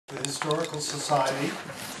the Historical Society.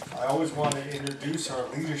 I always want to introduce our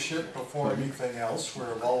leadership before anything else.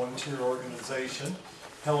 We're a volunteer organization.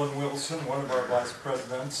 Helen Wilson, one of our vice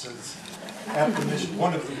presidents, is at the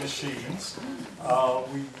one of the machines.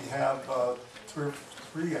 We have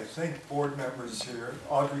three, I think, board members here.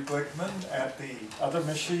 Audrey Glickman at the other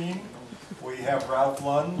machine. We have Ralph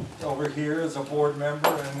Lund over here as a board member,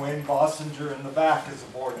 and Wayne Bossinger in the back as a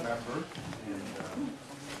board member.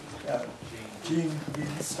 Gene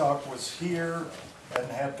Beastock was here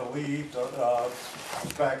and had to leave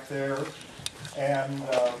back there. And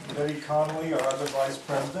Betty Connolly, our other vice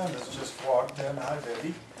president, has just walked in. Hi,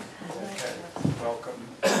 Betty. Okay, welcome.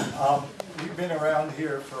 We've been around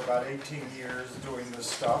here for about 18 years doing this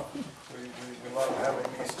stuff. We love having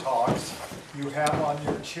these talks. You have on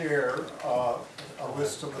your chair a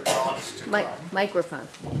list of the talks to come. Microphone.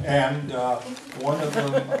 And one of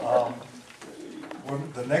them,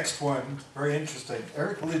 the next one, very interesting,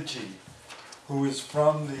 Eric Lidge, who is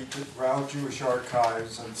from the Rao Jewish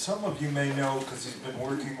Archives, and some of you may know because he's been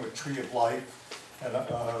working with Tree of Life and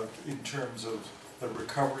in terms of the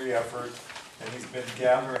recovery effort, and he's been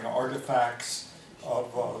gathering artifacts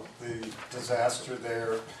of the disaster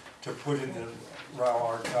there to put in the Rao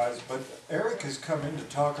Archives. But Eric has come in to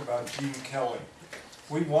talk about Gene Kelly.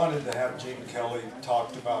 We wanted to have Gene Kelly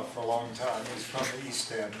talked about for a long time. He's from the East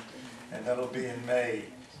End, and that'll be in May.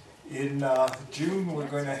 In June, we're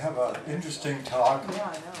going to have an interesting talk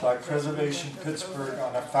by Preservation Pittsburgh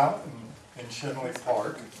on a fountain in Shenley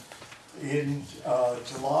Park. In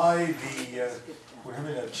July, we're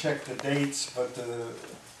going to check the dates, but the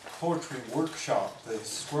poetry workshop, the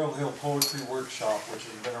Squirrel Hill Poetry Workshop, which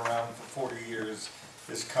has been around for 40 years,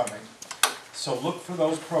 is coming. So look for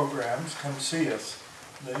those programs. Come see us.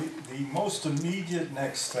 The most immediate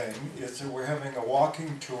next thing is that we're having a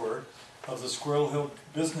walking tour of the Squirrel Hill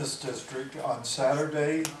Business District on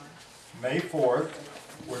Saturday, May 4th.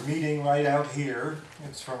 We're meeting right out here.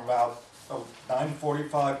 It's from about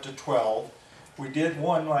 9:45 to 12. We did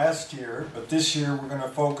one last year, but this year we're going to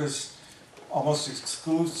focus almost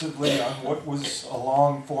exclusively on what was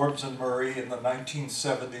along Forbes and Murray in the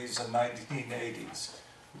 1970s and 1980s.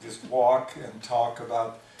 We just walk and talk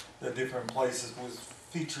about the different places. We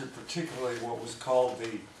featured particularly what was called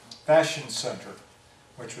the Fashion Center,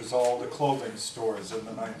 which was all the clothing stores in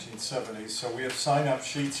the 1970s. So we have sign-up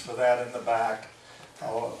sheets for that in the back,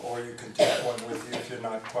 or you can take one with you if you're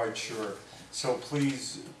not quite sure. So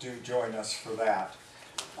please do join us for that.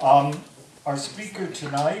 Our speaker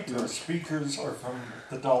tonight, our speakers are from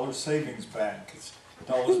the Dollar Savings Bank.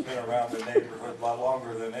 Dollar's been around the neighborhood a lot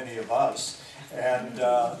longer than any of us, and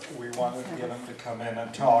we wanted to get them to come in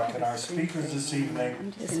and talk. And our speakers this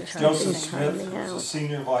evening, Joseph Smith, who's a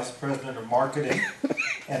Senior Vice President of Marketing,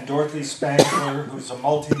 and Dorothy Spangler, who's a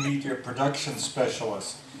Multimedia Production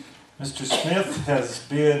Specialist. Mr. Smith has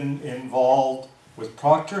been involved with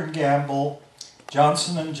Procter & Gamble,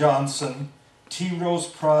 Johnson & Johnson, T. Rose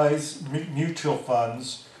Prize Mutual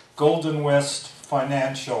Funds, Golden West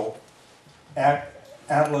Financial,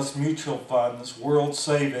 Atlas Mutual Funds, World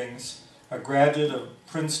Savings, a graduate of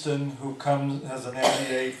Princeton who has an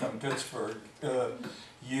MBA from Pittsburgh,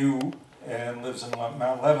 and lives in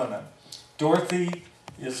Mount Lebanon. Dorothy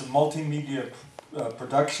is a multimedia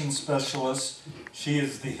production specialist. She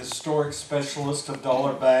is the historic specialist of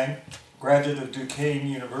Dollar Bank, graduate of Duquesne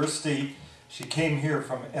University. She came here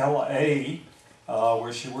from LA,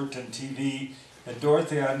 where she worked in TV. And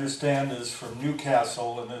Dorothy, I understand, is from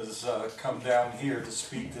Newcastle and has come down here to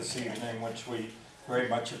speak this evening, which we very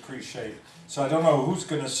much appreciate. So I don't know who's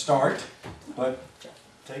going to start, but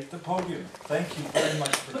take the podium. Thank you very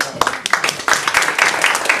much for coming.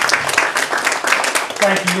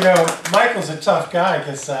 Thank you. You know, Michael's a tough guy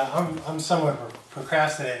because I'm somewhat of a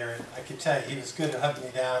procrastinator, and I can tell you he was good at hunting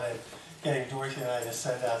me down and getting Dorothy and I to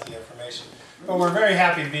send out the information. But we're very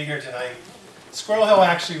happy to be here tonight. Squirrel Hill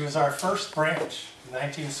actually was our first branch in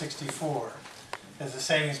 1964. As a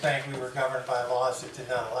savings bank, we were governed by laws that did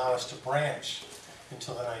not allow us to branch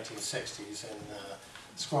until the 1960s. And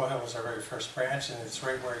Squirrel Hill was our very first branch, and it's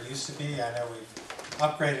right where it used to be. I know we've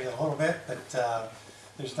upgraded it a little bit, but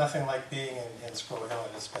there's nothing like being in Squirrel Hill,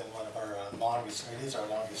 and it's been one of our longest, it is our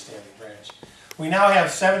longest standing branch. We now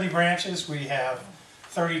have 70 branches. We have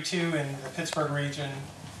 32 in the Pittsburgh region,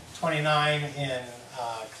 29 in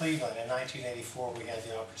Cleveland. In 1984, we had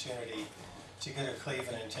the opportunity to go to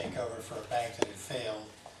Cleveland and take over for a bank that had failed.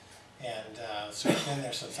 And so we've been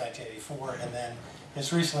there since 1984. And then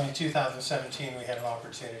as recently in 2017, we had an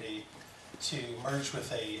opportunity to merge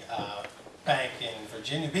with a bank in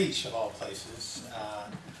Virginia Beach, of all places.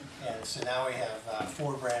 And so now we have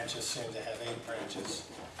 4 branches, soon to have 8 branches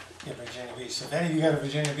in Virginia Beach. So if any of you go to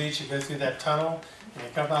Virginia Beach, you go through that tunnel, and you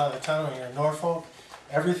come out of the tunnel and you're in Norfolk,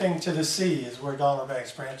 everything to the sea is where Dollar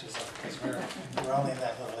Bank's branches are, because we're only in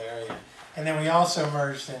that little area. And then we also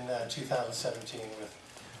merged in 2017 with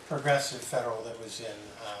Progressive Federal that was in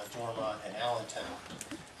Dormont and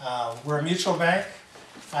Allentown. We're a mutual bank.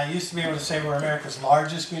 I used to be able to say we're America's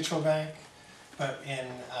largest mutual bank, but in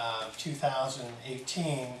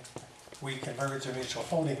 2018 we converted to a mutual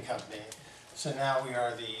holding company. So now we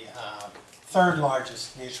are the 3rd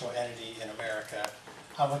largest mutual entity in America.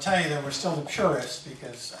 I will tell you that we're still the purest,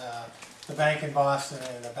 because the bank in Boston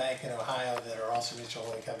and the bank in Ohio that are also mutual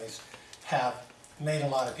holding companies have made a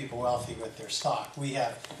lot of people wealthy with their stock. We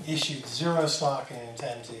have issued 0 stock and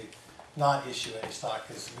intend to not issue any stock,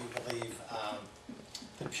 because we believe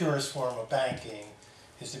the purest form of banking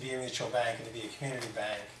is to be a mutual bank and to be a community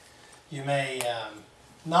bank. You may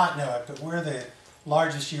not know it, but we're the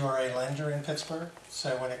largest URA lender in Pittsburgh.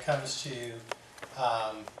 So when it comes to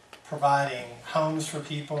providing homes for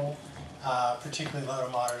people, particularly low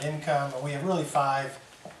to moderate income, and we have really 5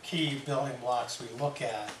 key building blocks we look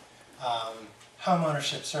at. Home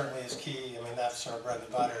ownership certainly is key. I mean, that's our bread and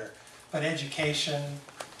butter. But education,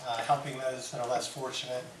 helping those that are less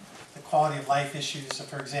fortunate, the quality of life issues. So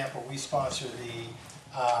for example, we sponsor the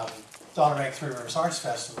Dollar Bank Three Rivers Arts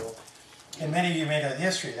Festival. And many of you may know the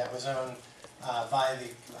history. That was owned by the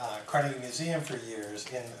Carnegie Museum for years,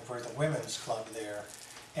 for the women's club there.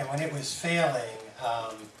 And when it was failing,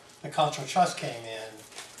 the Cultural Trust came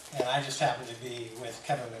in, and I just happened to be with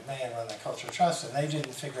Kevin McMahon on the Cultural Trust, and they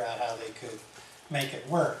didn't figure out how they could make it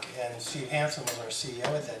work. And Steve Hansen was our CEO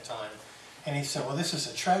at that time. And he said, well, this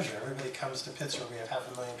is a treasure. Everybody comes to Pittsburgh. We have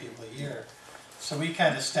 500,000 people a year. So we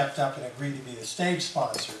kind of stepped up and agreed to be the stage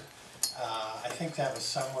sponsor. I think that was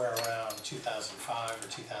somewhere around 2005 or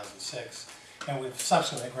 2006. And we've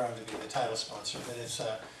subsequently grown to be the title sponsor. But it's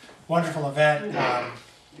a wonderful event.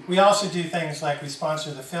 We also do things like we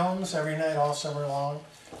sponsor the films every night all summer long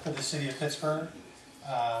for the city of Pittsburgh.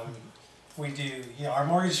 We do, our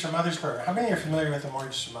Mortgage for Mothers program. How many are familiar with the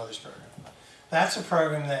Mortgage for Mothers program? That's a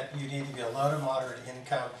program that you need to be a low to moderate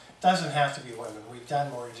income. Doesn't have to be women. We've done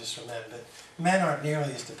mortgages for men, but men aren't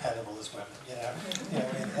nearly as dependable as women.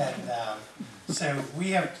 So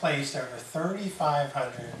we have placed over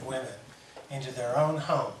 3,500 women into their own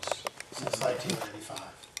homes since 1995.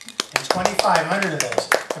 And 2,500 of those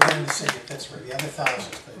have been in the city of Pittsburgh, the other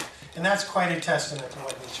thousands. And that's quite a testament to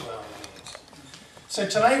what mutuality means. So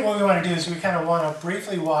tonight what we want to do is we kind of want to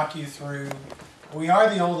briefly walk you through, we are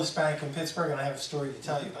the oldest bank in Pittsburgh, and I have a story to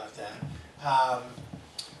tell you about that.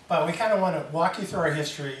 But we kind of want to walk you through our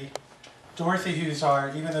history. Dorothy, who's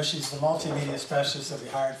even though she's the multimedia specialist that we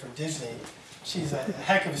hired from Disney, she's a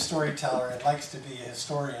heck of a storyteller and likes to be a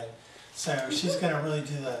historian. So she's going to really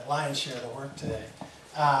do the lion's share of the work today.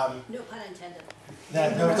 No pun intended.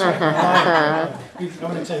 No, it's right. I'm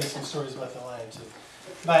going to tell you some stories about the lion too.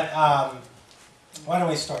 But why don't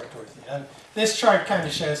we start, Dorothy? And this chart kind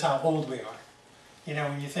of shows how old we are.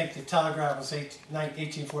 When you think the telegraph was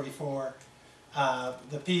 1844,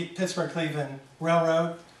 the Pittsburgh-Cleveland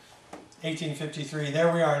Railroad, 1853.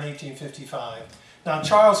 There we are in 1855. Now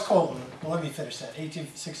Charles Colton, well, let me finish that.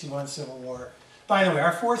 1861 Civil War. By the way,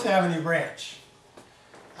 our 4th Avenue branch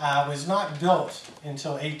was not built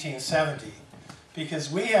until 1870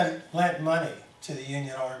 because we had lent money to the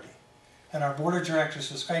Union Army. And our board of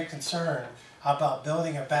directors was quite concerned about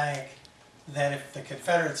building a bank that if the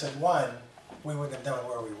Confederates had won, we wouldn't have known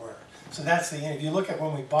where we were. So that's the end. If you look at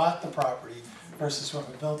when we bought the property versus when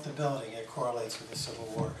we built the building, it correlates with the Civil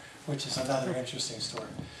War, which is another interesting story.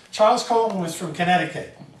 Charles Colton was from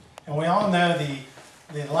Connecticut. And we all know the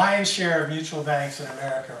lion's share of mutual banks in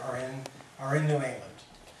America are in New England.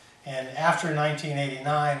 And after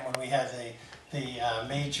 1989, when we had the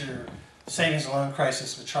major savings and loan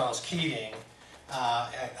crisis with Charles Keating, a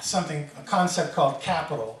concept called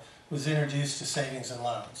capital was introduced to savings and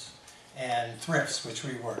loans, and thrifts, which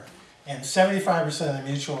we were. And 75% of the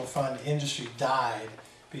mutual fund industry died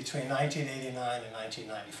between 1989 and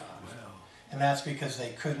 1995. Wow. And that's because they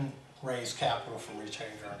couldn't raise capital from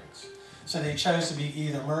retained earnings. So they chose to be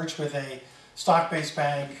either merged with a stock-based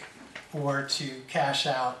bank or to cash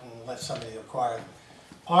out and let somebody acquire them.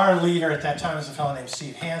 Our leader at that time was a fellow named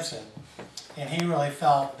Steve Hansen, and he really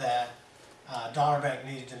felt that Dollar Bank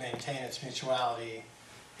needed to maintain its mutuality,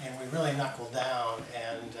 and we really knuckled down,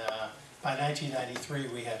 and by 1993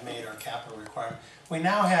 we had made our capital requirement. We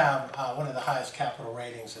now have one of the highest capital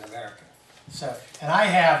ratings in America. So, and I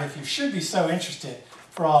have, if you should be so interested,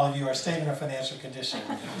 for all of you, our statement of financial condition,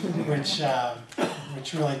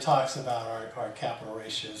 which really talks about our capital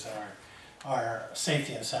ratios and our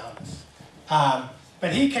safety and soundness.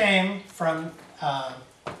 But he came from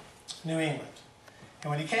New England. And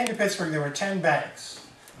when he came to Pittsburgh, there were 10 banks.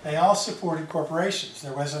 They all supported corporations.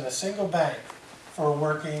 There wasn't a single bank for a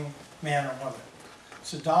working man or woman.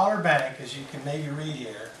 So Dollar Bank, as you can maybe read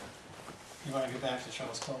here, you want to go back to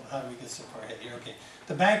Charles Colton? How do we get so far ahead here? Okay.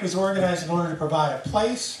 The bank was organized in order to provide a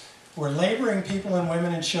place where laboring people and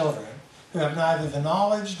women and children who have neither the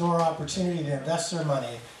knowledge nor opportunity to invest their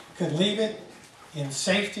money could leave it in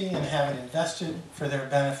safety and have it invested for their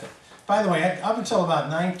benefit. By the way, up until about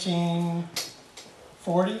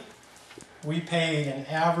 1940, we paid an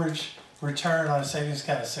average return on a savings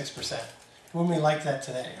account of 6%. Wouldn't we like that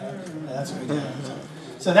today? Huh? That's what we did.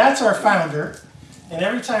 So that's our founder. And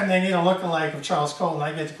every time they need a lookalike of Charles Colton,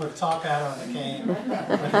 I get to put a top hat on the cane with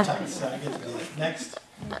the tights. So I get to do that. Next.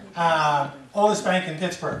 Oldest bank in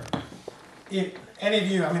Pittsburgh. If any of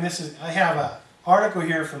you, I mean, I have an article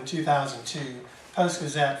here from 2002,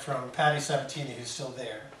 Post-Gazette from Patty Sabatini, who's still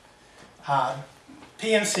there.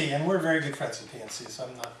 PNC, and we're very good friends with PNC, so I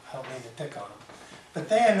don't mean to pick on them. But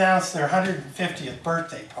they announced their 150th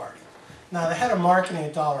birthday party. Now, the head of marketing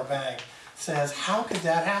at Dollar Bank says, how could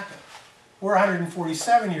that happen? We're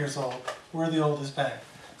 147 years old. We're the oldest bank.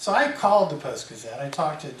 So I called the Post-Gazette. I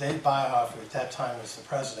talked to Dave Byhoff, who at that time was the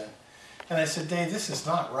president. And I said, Dave, this is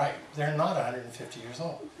not right. They're not 150 years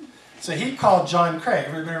old. So he called John Craig.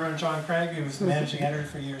 Everybody remember John Craig? He was the managing editor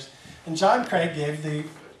for years. And John Craig gave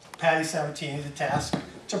Patty Sabatini the task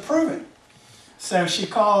to prove it. So she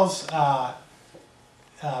calls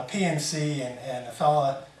PNC, and a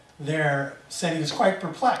fella there said he was quite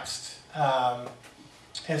perplexed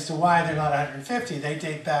as to why they're not 150. They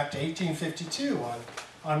date back to 1852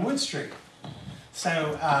 on Wood Street.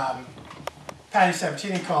 So Patty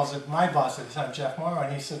Sabatini calls it my boss at the time, Jeff Morrow,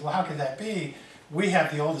 and he said, well, how could that be? We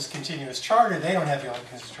have the oldest continuous charter. They don't have the oldest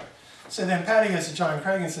continuous charter. So then Patty goes to John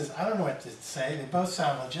Craig and says, I don't know what to say. They both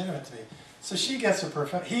sound legitimate to me. So he gets a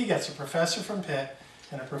professor from Pitt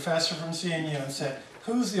and a professor from CNU and said,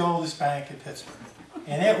 who's the oldest bank in Pittsburgh?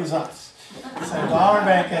 And it was us. So Dollar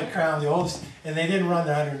Bank had crowned the oldest, and they didn't run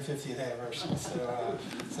their 150th anniversary.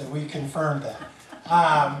 So we confirmed that.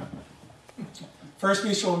 First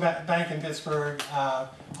Mutual Bank in Pittsburgh.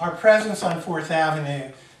 Our presence on 4th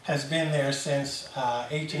Avenue has been there since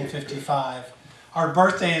 1855. Our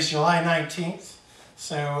birthday is July 19th,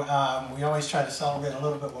 so we always try to celebrate a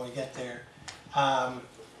little bit when we get there.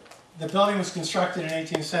 The building was constructed in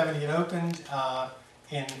 1870. It opened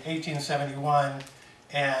in 1871.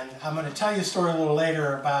 And I'm going to tell you a story a little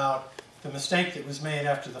later about the mistake that was made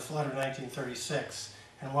after the flood of 1936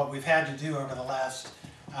 and what we've had to do over the last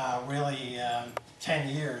really 10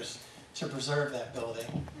 years to preserve that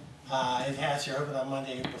building. It has here, opened on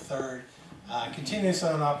Monday, April 3rd, continuous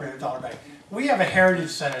owned and operated Dollar Bank. We have a heritage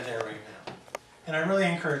center there right now. And I really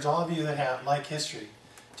encourage all of you that like history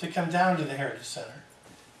to come down to the Heritage Center.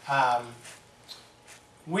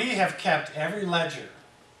 We have kept every ledger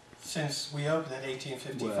since we opened in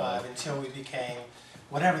 1855 until we became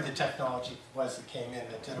whatever the technology was that came in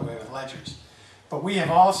that did away with ledgers. But we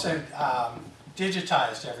have also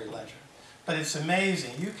digitized every ledger. But it's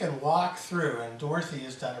amazing. You can walk through, and Dorothy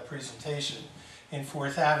has done a presentation in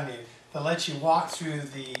 4th Avenue that lets you walk through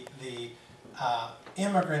the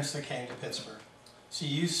immigrants that came to Pittsburgh. So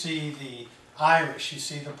you see the Irish, you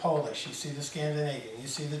see the Polish, you see the Scandinavian, you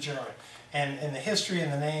see the German. And the history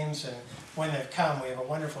and the names and when they've come, we have a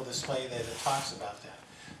wonderful display there that talks about that.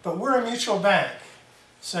 But we're a mutual bank,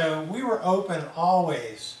 so we were open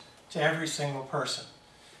always to every single person.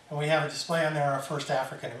 And we have a display on there, our first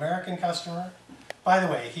African-American customer. By the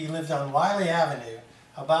way, he lived on Wiley Avenue,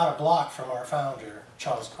 about a block from our founder,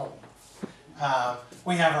 Charles Colton.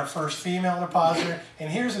 We have our first female depositor, and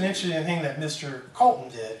here's an interesting thing that Mr. Colton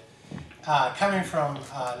did. Coming from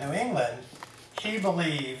New England, he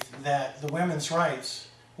believed that the women's rights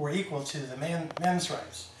were equal to the men's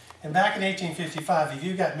rights. And back in 1855, if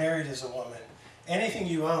you got married as a woman, anything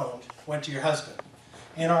you owned went to your husband.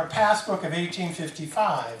 In our passbook of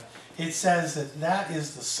 1855, it says that that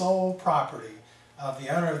is the sole property of the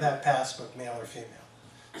owner of that passbook, male or female.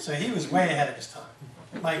 So he was way ahead of his time.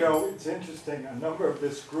 Mike? So it's interesting, a number of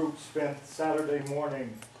this group spent Saturday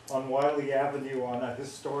morning on Wiley Avenue on a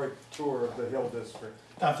historic tour of the Hill District.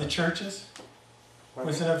 Of the churches? Pardon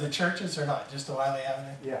Was me? it of the churches or not? Just the Wiley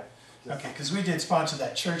Avenue? Yeah. Okay, because we did sponsor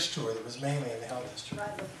that church tour that was mainly in the Hill District.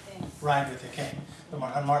 Ride with the King. Ride with the King,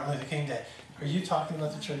 on Martin Luther King Day. Are you talking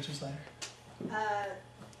about the churches later?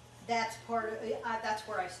 That's part of, that's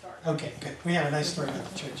where I started. Okay, good. We have a nice story about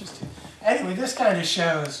the churches too. Anyway, this kind of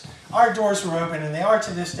shows our doors were open, and they are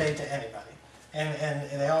to this day to anybody. And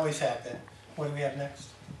they always have been. What do we have next?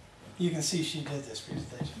 You can see she did this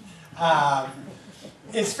presentation.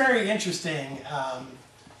 It's very interesting.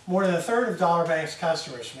 More than a third of Dollar Bank's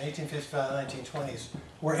customers from 1855 to the 1920s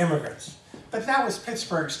were immigrants. But that was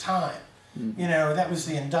Pittsburgh's time. You know, that was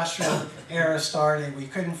the industrial era started. We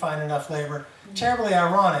couldn't find enough labor. Terribly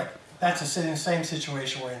ironic, that's the same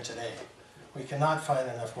situation we're in today. We cannot find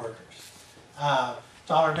enough workers.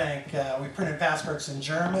 Dollar Bank, we printed passbooks in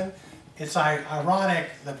German. It's ironic,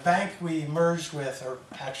 the bank we merged with, or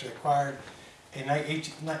actually acquired in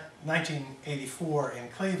 1984 in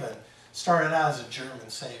Cleveland, started out as a German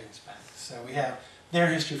savings bank. So we have their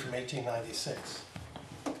history from 1896.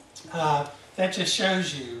 That just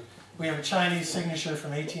shows you, we have a Chinese signature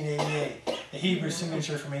from 1888, a Hebrew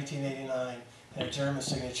signature from 1889, and a German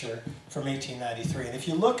signature from 1893. And if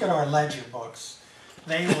you look at our ledger books,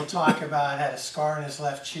 they will talk about had a scar on his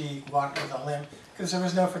left cheek, walked with a limp, because there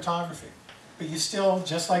was no photography. But you still,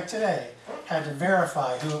 just like today, had to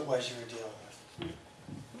verify who it was you were dealing with.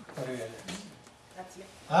 What do we have next? That's me.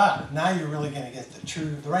 Ah, now you're really going to get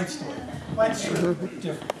the right story. Mine's true,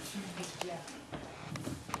 different. Yeah.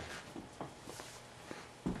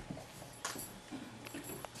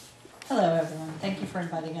 Hello, everyone. Thank you for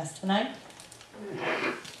inviting us tonight.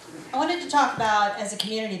 I wanted to talk about, as a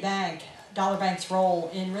community bank, Dollar Bank's role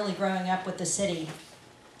in really growing up with the city.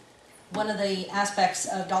 One of the aspects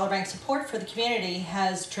of Dollar Bank's support for the community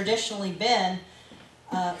has traditionally been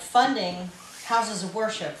funding houses of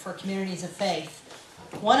worship for communities of faith.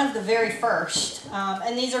 One of the very first,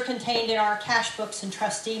 and these are contained in our cash books and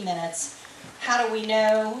trustee minutes. How do we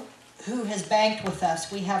know who has banked with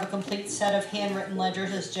us? We have a complete set of handwritten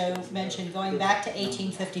ledgers, as Joe mentioned, going back to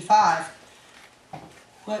 1855.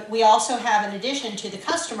 But we also have, in addition to the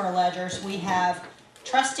customer ledgers, we have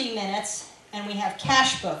trustee minutes and we have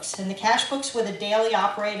cash books. And the cash books were the daily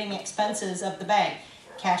operating expenses of the bank.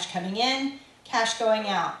 Cash coming in, cash going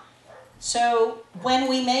out. So when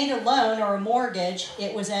we made a loan or a mortgage,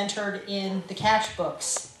 it was entered in the cash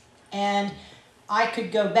books. And I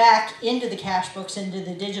could go back into the cash books, into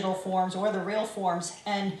the digital forms or the real forms,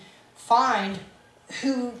 and find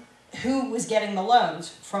who was getting the loans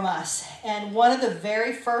from us. And one of the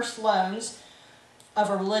very first loans of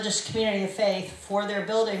a religious community of faith for their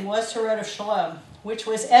building was to Road of Shalom, which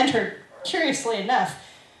was entered, curiously enough,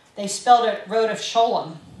 they spelled it Road of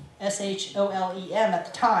Sholem, S-H-O-L-E-M at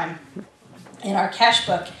the time, in our cash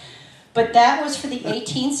book. But that was for the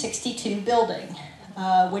 1862 building,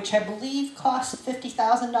 which I believe cost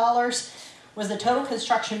 $50,000, was the total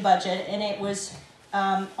construction budget, and it was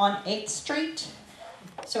on 8th Street.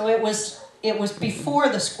 So it was before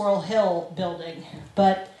the Squirrel Hill building,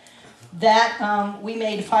 but that we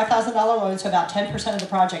made a $5,000 loan, so about 10% of the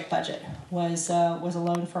project budget was a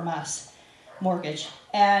loan from us, mortgage.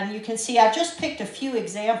 And you can see I've just picked a few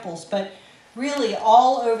examples, but really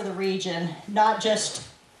all over the region, not just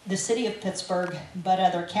the city of Pittsburgh, but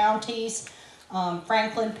other counties.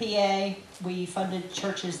 Franklin, PA, we funded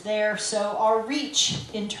churches there. So our reach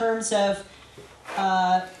in terms of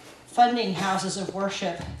funding houses of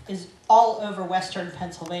worship is all over Western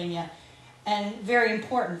Pennsylvania, and very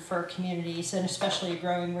important for communities, and especially a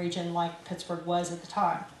growing region like Pittsburgh was at the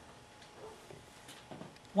time.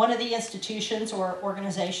 One of the institutions or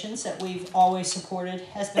organizations that we've always supported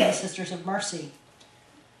has been the Sisters of Mercy.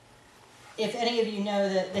 If any of you know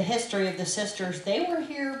the history of the sisters, they were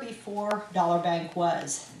here before Dollar Bank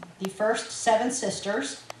was. The first 7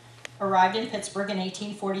 sisters arrived in Pittsburgh in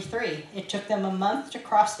 1843. It took them a month to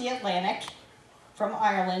cross the Atlantic from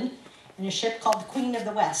Ireland in a ship called the Queen of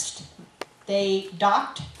the West. They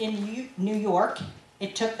docked in New York.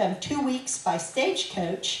 It took them 2 weeks by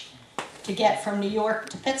stagecoach to get from New York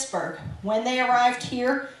to Pittsburgh. When they arrived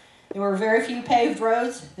here, there were very few paved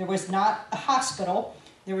roads. There was not a hospital.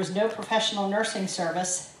 There was no professional nursing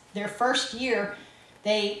service. Their first year,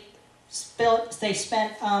 they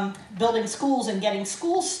spent building schools and getting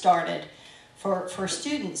schools started for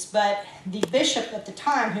students. But the bishop at the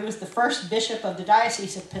time, who was the first bishop of the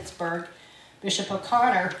Diocese of Pittsburgh, Bishop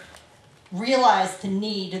O'Connor, realized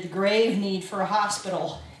the grave need for a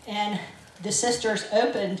hospital. And the sisters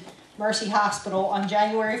opened Mercy Hospital on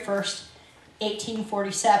January 1st,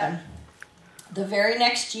 1847. The very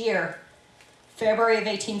next year, February of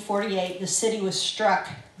 1848, the city was struck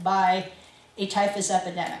by a typhus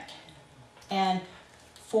epidemic. And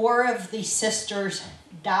 4 of the sisters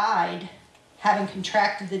died having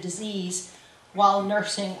contracted the disease while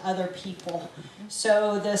nursing other people.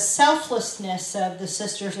 So the selflessness of the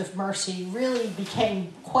Sisters of Mercy really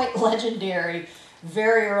became quite legendary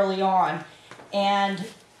very early on. And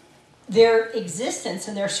their existence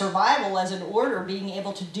and their survival as an order, being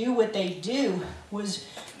able to do what they do, was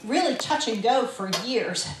really touch and go for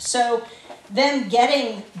years. So them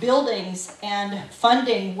getting buildings and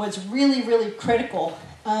funding was really, really critical.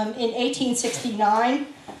 In 1869,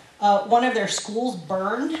 one of their schools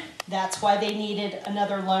burned. That's why they needed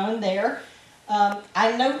another loan there.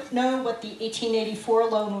 I don't know what the 1884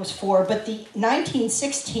 loan was for, but the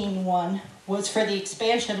 1916 one was for the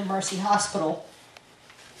expansion of Mercy Hospital.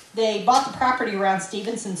 They bought the property around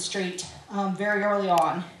Stevenson Street very early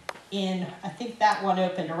on. I think that one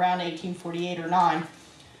opened around 1848 or 9.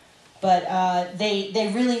 But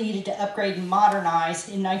they really needed to upgrade and modernize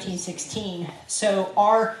in 1916. So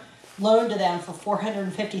our loan to them for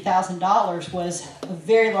 $450,000 was a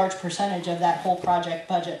very large percentage of that whole project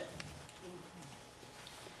budget.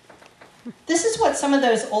 This is what some of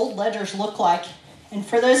those old ledgers look like. And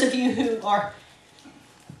for those of you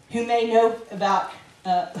who may know about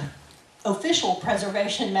official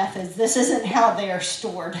preservation methods, this isn't how they are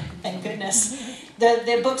stored, thank goodness.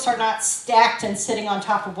 The books are not stacked and sitting on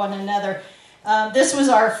top of one another. This was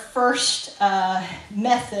our first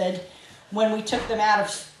method when we took them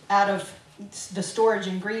out of the storage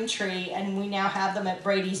in Green Tree, and we now have them at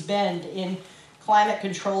Brady's Bend in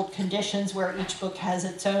climate-controlled conditions where each book has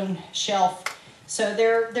its own shelf. So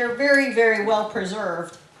they're very, very well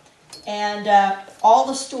preserved. And all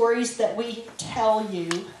the stories that we tell you,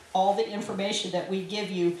 all the information that we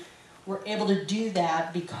give you, we're able to do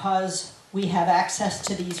that because we have access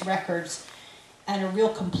to these records and a real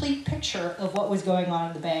complete picture of what was going on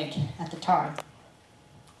in the bank at the time.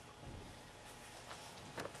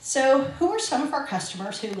 So who are some of our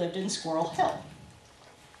customers who lived in Squirrel Hill?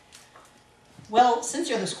 Well, since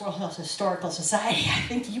you're the Squirrel Hill Historical Society, I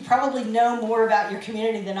think you probably know more about your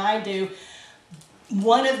community than I do.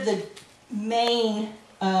 One of the main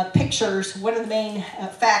pictures, one of the main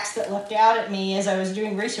facts that leapt out at me as I was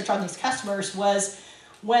doing research on these customers was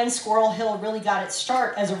when Squirrel Hill really got its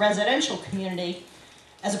start as a residential community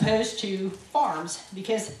as opposed to farms,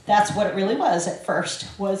 because that's what it really was at first,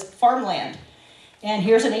 was farmland. And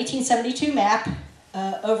here's an 1872 map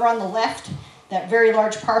over on the left. That very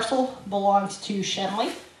large parcel belongs to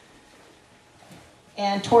Shenley.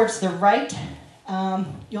 And towards the right,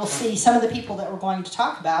 you'll see some of the people that we're going to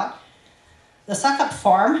talk about. The Suckup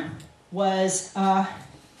Farm was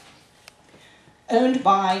owned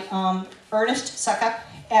by Ernest Suckup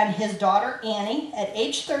and his daughter Annie. At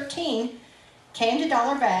age 13, came to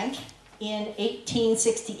Dollar Bank in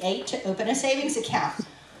 1868 to open a savings account.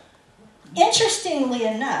 Interestingly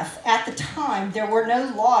enough, at the time, there were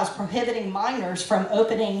no laws prohibiting minors from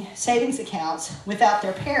opening savings accounts without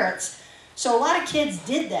their parents. So a lot of kids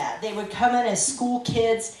did that. They would come in as school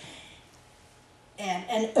kids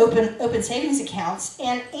and open savings accounts.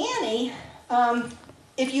 And Annie,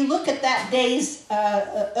 if you look at that day's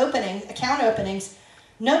account openings,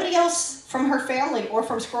 nobody else from her family or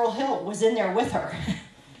from Squirrel Hill was in there with her.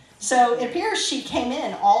 So it appears she came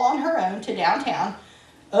in all on her own to downtown,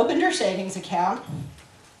 opened her savings account,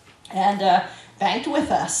 and banked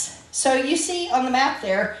with us. So you see on the map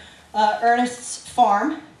there, Ernest's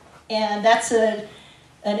farm, and that's an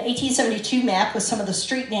 1872 map with some of the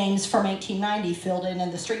street names from 1890 filled in,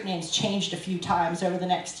 and the street names changed a few times over the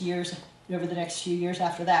next few years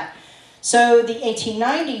after that. So the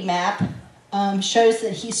 1890 map shows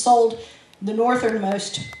that he sold the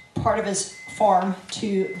northernmost part of his farm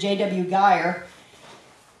to J.W. Geyer.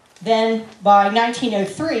 Then by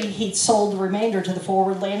 1903, he'd sold the remainder to the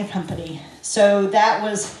Forward Land Company. So that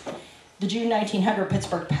was the June 1900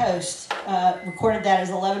 Pittsburgh Post recorded that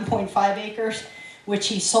as 11.5 acres, which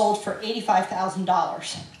he sold for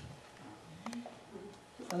 $85,000.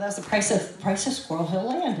 So that's the price of Squirrel Hill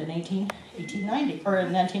land in 1890 or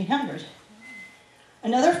in 1900.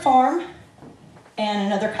 Another farm and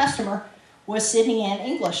another customer was Sydney Ann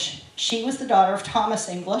English. She was the daughter of Thomas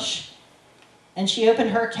English, and she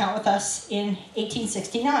opened her account with us in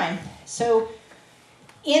 1869. So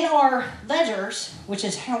in our ledgers, which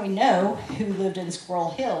is how we know who lived in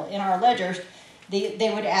Squirrel Hill, in our ledgers,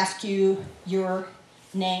 they would ask you your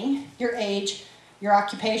name, your age, your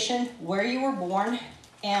occupation, where you were born,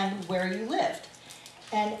 and where you lived.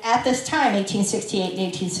 And at this time, 1868 and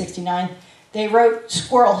 1869, they wrote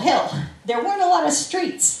Squirrel Hill. There weren't a lot of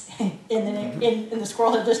streets in the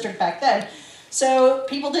Squirrel Hill district back then. So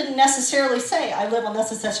people didn't necessarily say, I live on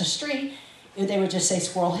this and such a street. They would just say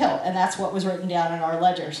Squirrel Hill, and that's what was written down in our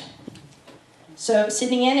ledgers. So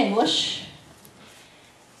Sydney Ann English.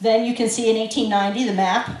 Then you can see in 1890, the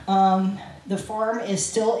map. The farm is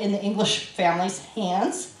still in the English family's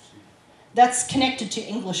hands. That's connected to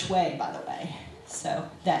English Way, by the way. So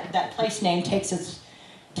that place name takes its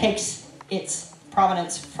takes its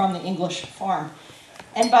provenance from the English farm.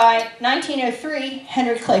 And by 1903,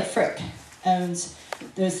 Henry Clay Frick owns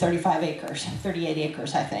those 35 acres, 38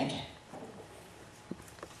 acres, I think.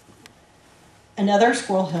 Another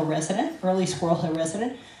Squirrel Hill resident, early Squirrel Hill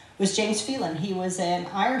resident, was James Phelan. He was an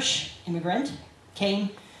Irish immigrant, came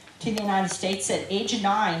to the United States at age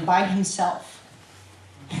 9 by himself.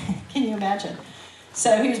 Can you imagine?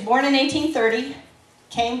 So he was born in 1830,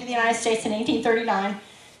 came to the United States in 1839,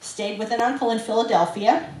 stayed with an uncle in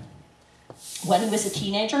Philadelphia. When he was a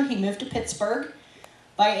teenager, he moved to Pittsburgh.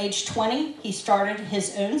 By age 20, he started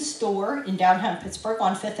his own store in downtown Pittsburgh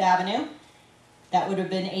on Fifth Avenue. That would have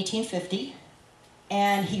been 1850.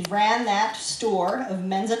 And he ran that store of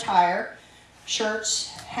men's attire,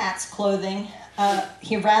 shirts, hats, clothing.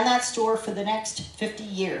 He ran that store for the next 50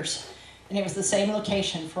 years. And it was the same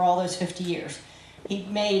location for all those 50 years. He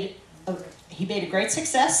made a great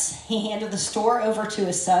success. He handed the store over to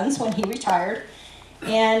his sons when he retired.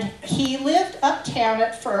 And he lived uptown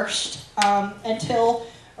at first until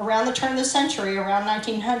around the turn of the century, around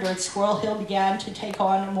 1900, Squirrel Hill began to take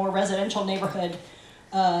on a more residential neighborhood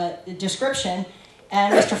description.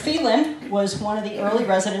 And Mr. Phelan was one of the early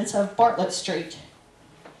residents of Bartlett Street.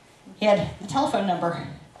 He had the telephone number,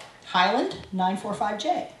 Highland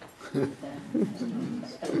 945J.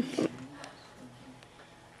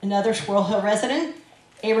 Another Squirrel Hill resident,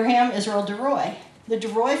 Abraham Israel DeRoy. The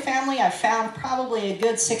DeRoy family, I found probably a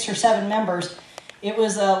good 6 or 7 members. It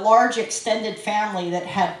was a large extended family that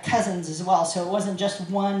had cousins as well, so it wasn't just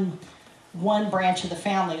one branch of the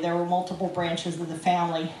family. There were multiple branches of the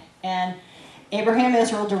family. And Abraham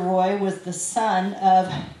Israel DeRoy was the son of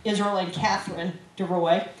Israel and Catherine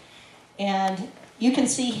DeRoy. And you can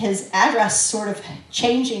see his address sort of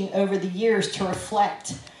changing over the years to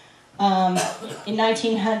reflect. In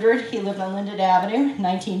 1900, he lived on Linden Avenue.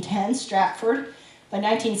 1910, Stratford. By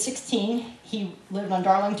 1916, he lived on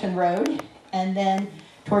Darlington Road. And then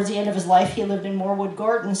towards the end of his life, he lived in Moorwood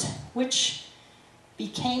Gardens, which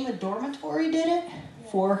became a dormitory, did it?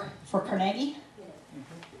 For Carnegie?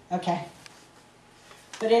 Okay.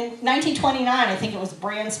 But in 1929, I think it was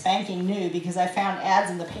brand spanking new because I found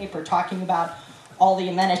ads in the paper talking about all the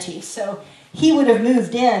amenities. So he would have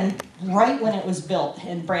moved in right when it was built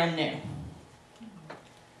and brand new.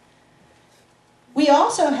 We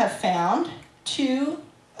also have found 2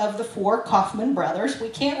 of the 4 Kaufman brothers. We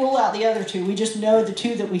can't rule out the other 2. We just know the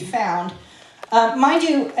 2 that we found. Mind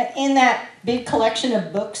you, in that big collection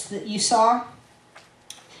of books that you saw,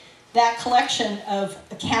 that collection of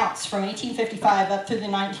accounts from 1855 up through the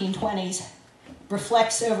 1920s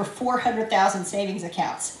reflects over 400,000 savings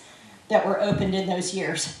accounts that were opened in those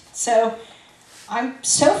years. So I'm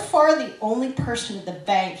so far the only person at the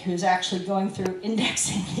bank who's actually going through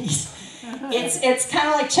indexing these. It's kind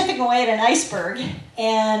of like chipping away at an iceberg,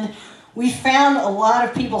 and we found a lot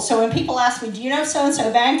of people. So when people ask me, do you know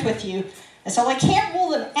so-and-so banked with you? I said, well, I can't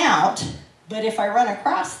rule them out, but if I run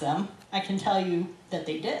across them, I can tell you that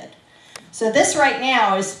they did. So this right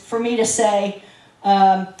now is for me to say,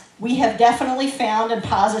 we have definitely found and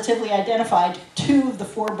positively identified 2 of the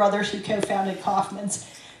 4 brothers who co-founded Kaufman's.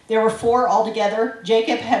 There were 4 altogether,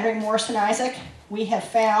 Jacob, Henry, Morris, and Isaac. We have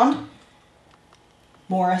found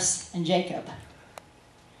Morris and Jacob.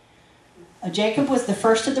 Jacob was the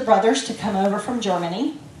first of the brothers to come over from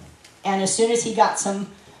Germany, and as soon as he got some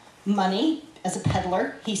money as a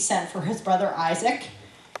peddler, he sent for his brother Isaac,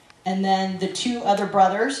 and then the 2 other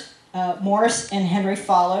brothers, Morris and Henry,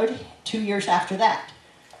 followed 2 years after that.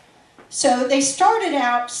 So they started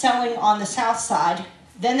out selling on the south side,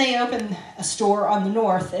 then they opened a store on the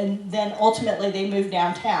north, and then ultimately they moved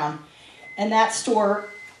downtown. And that store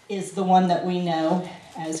is the one that we know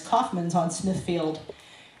as Kaufman's on Smithfield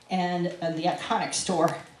and the iconic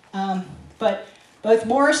store. But both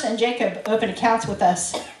Morris and Jacob opened accounts with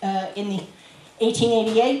us in the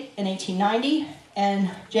 1888 and 1890,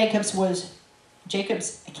 and Jacob's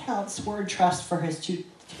accounts were in trust for his two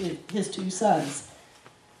sons.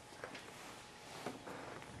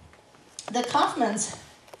 The Kaufmans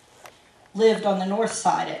lived on the north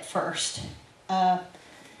side at first.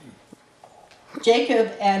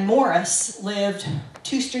 Jacob and Morris lived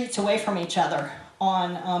 2 streets away from each other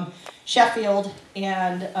on Sheffield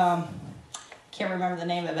and can't remember the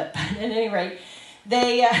name of it, but at any rate,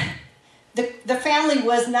 the family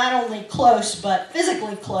was not only close but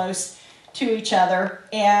physically close to each other,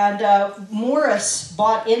 and Morris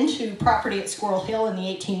bought into property at Squirrel Hill in the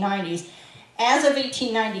 1890s. As of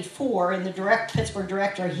 1894, in the Pittsburgh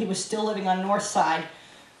Directory, he was still living on the north side,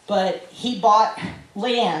 but he bought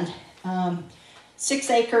land,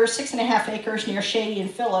 6.5 acres near Shady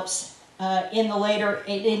and Phillips in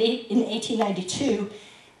 1892,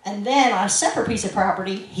 And then on a separate piece of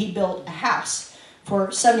property, he built a house for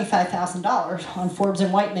 $75,000 on Forbes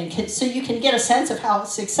and Whiteman. So you can get a sense of how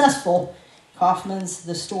successful Kaufman's,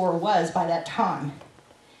 the store, was by that time.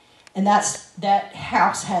 And that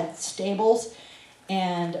house had stables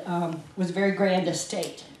and was a very grand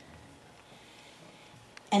estate.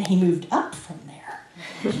 And he moved up from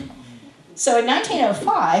there. So in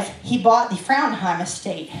 1905, he bought the Frauenheim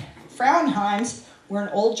estate. Frauenheims were an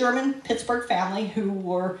old German Pittsburgh family who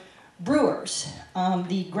were brewers.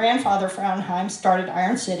 The grandfather Frauenheim started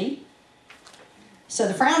Iron City. So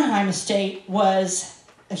the Frauenheim estate was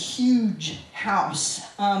a huge house.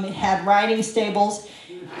 It had riding stables.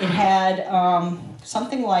 It had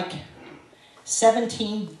something like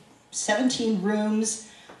 17 rooms.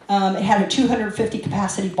 It had a 250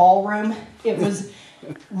 capacity ballroom. It was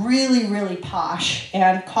really, really posh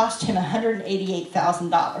and cost him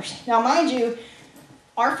 $188,000. Now, mind you,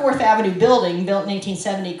 our 4th Avenue building, built in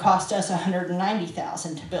 1870, cost us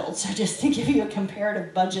 $190,000 to build. So just to give you a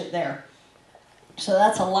comparative budget there. So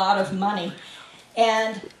that's a lot of money.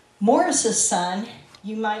 And Morris's son,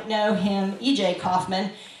 you might know him, E.J.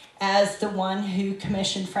 Kaufman, as the one who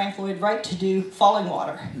commissioned Frank Lloyd Wright to do Falling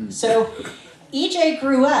Water. So E.J.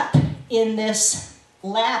 grew up in this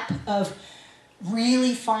lap of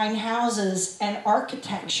really fine houses and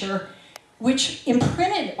architecture, which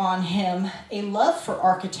imprinted on him a love for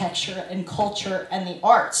architecture and culture and the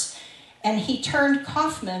arts. And he turned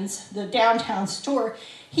Kaufman's, the downtown store,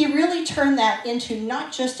 he really turned that into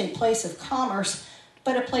not just a place of commerce,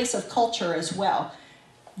 but a place of culture as well.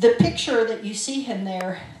 The picture that you see him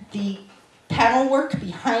there, the panel work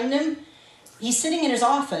behind him, he's sitting in his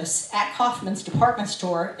office at Kaufman's department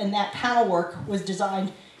store, and that panel work was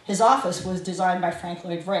designed, his office was designed by Frank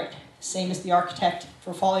Lloyd Wright, same as the architect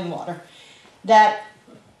for Falling Water. That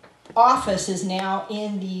office is now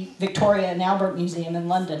in the Victoria and Albert Museum in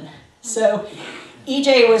London. So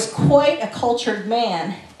E.J. was quite a cultured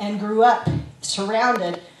man and grew up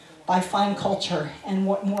surrounded by fine culture and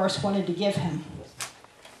what Morris wanted to give him.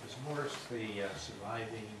 Was Morris the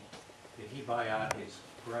surviving, did he buy out his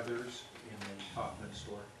brothers in the Kaufman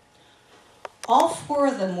store? All 4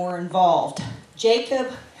 of them were involved.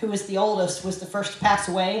 Jacob, who was the oldest, was the first to pass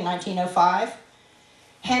away in 1905.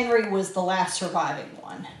 Henry was the last surviving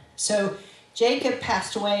one. So Jacob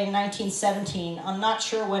passed away in 1917. I'm not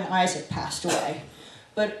sure when Isaac passed away,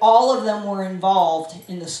 but all of them were involved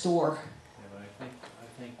in the store. Yeah, but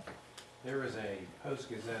I think there was a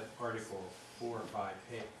Post-Gazette article, 4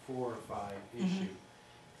 or 5 issue,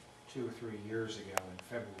 2 or 3 years ago in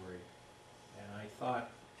February, and I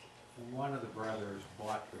thought one of the brothers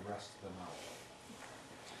bought the rest of them out.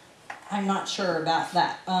 I'm not sure about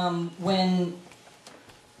that.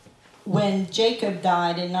 When Jacob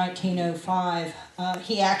died in 1905,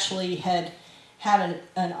 he actually had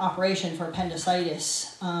an operation for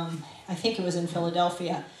appendicitis. I think it was in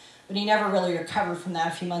Philadelphia, but he never really recovered from that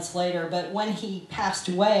a few months later. But when he passed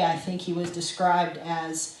away, I think he was described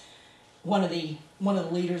as one of the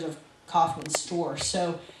leaders of Kaufman's store.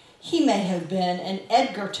 So he may have been, and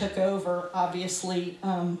Edgar took over, obviously,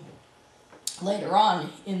 later on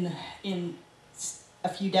in a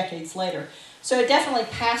few decades later. So it definitely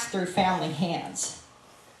passed through family hands.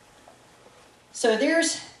 So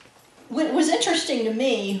what was interesting to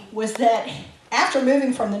me was that after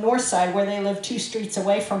moving from the north side, where they lived 2 streets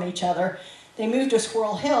away from each other, they moved to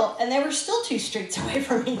Squirrel Hill, and they were still 2 streets away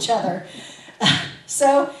from each other.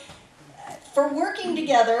 So for working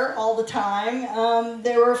together all the time,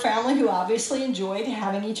 they were a family who obviously enjoyed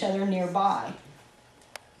having each other nearby.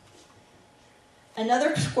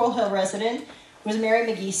 Another Squirrel Hill resident was Mary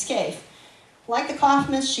McGee Scaife. Like the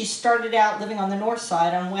Kaufmans, she started out living on the north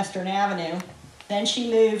side on Western Avenue. Then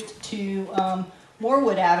she moved to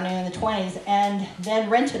Morewood Avenue in the 20s and then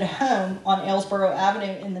rented a home on Aylesboro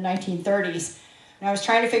Avenue in the 1930s. And I was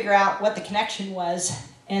trying to figure out what the connection was.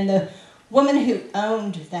 And the woman who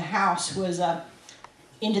owned the house was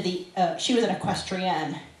she was an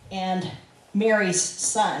equestrienne. And Mary's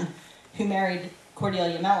son, who married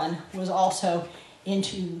Cordelia Mellon, was also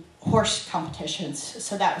into horse competitions,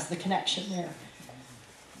 so that was the connection there.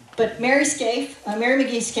 But Mary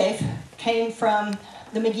McGee Scaife came from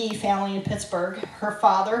the McGee family in Pittsburgh. Her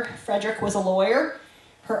father, Frederick, was a lawyer.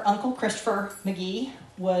 Her uncle, Christopher McGee,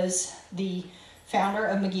 was the founder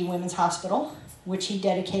of McGee Women's Hospital, which he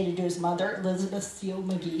dedicated to his mother, Elizabeth Steele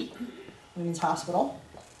McGee Women's Hospital.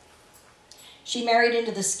 She married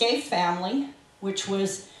into the Scaife family, which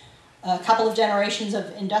was a couple of generations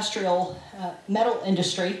of industrial metal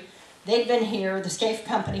industry. They'd been here, the Scaife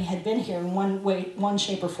Company had been here in one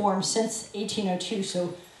shape or form since 1802,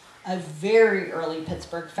 so a very early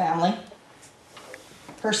Pittsburgh family.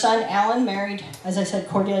 Her son, Alan, married, as I said,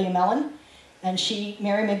 Cordelia Mellon, and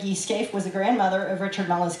Mary McGee Scaife, was the grandmother of Richard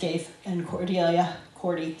Mellon Scaife and Cordelia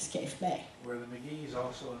Cordy Scaife May. Were the McGees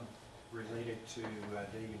also related to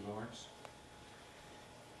Davy Lawrence?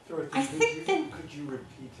 Dorothy, I think that- could you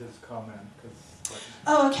repeat his comment? 'Cause,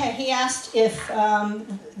 Oh, okay. He asked if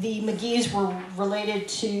the McGees were related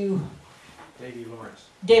to Davy Lawrence.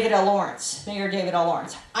 David L. Lawrence, Mayor David L.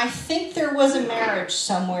 Lawrence. I think there was a marriage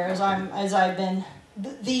somewhere.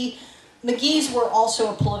 The McGees were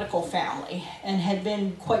also a political family and had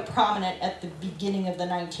been quite prominent at the beginning of the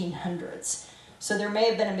 1900s. So there may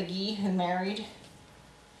have been a McGee who married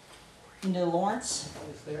into Lawrence.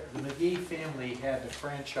 The McGee family had the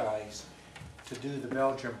franchise to do the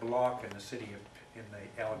Belgian block in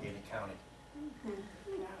the Allegheny County.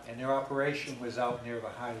 And their operation was out near the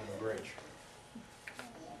Highland Bridge.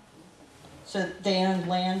 So they owned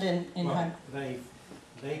land in Well,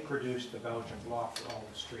 they produced the Belgian block for all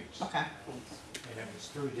the streets. Okay. And it was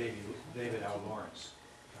through David L. Lawrence.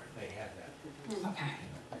 They had that. Okay.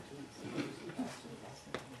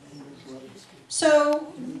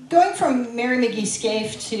 So, going from Mary McGee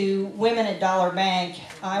Scaife to women at Dollar Bank,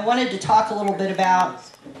 I wanted to talk a little bit about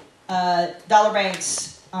Dollar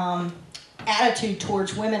Bank's attitude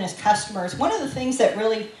towards women as customers. One of the things that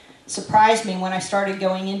really surprised me when I started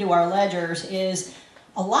going into our ledgers is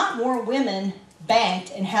a lot more women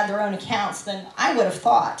banked and had their own accounts than I would have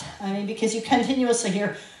thought. I mean, because you continuously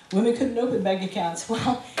hear, women couldn't open bank accounts.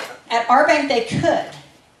 Well, at our bank they could.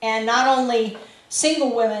 And not only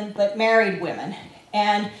single women, but married women.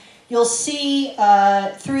 And you'll see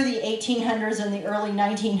through the 1800s and the early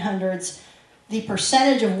 1900s, the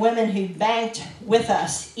percentage of women who banked with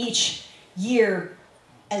us each year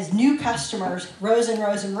as new customers rose and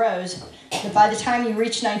rose and rose. That by the time you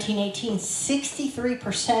reach 1918,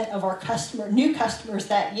 63% of our new customers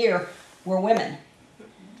that year were women.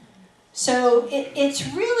 So it's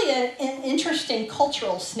really an interesting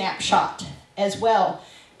cultural snapshot as well,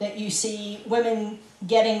 that you see women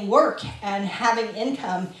getting work and having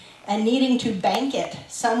income and needing to bank it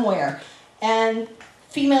somewhere. And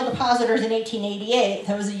female depositors in 1888,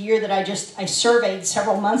 that was a year that I surveyed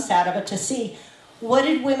several months out of it to see what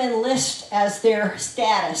did women list as their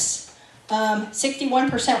status.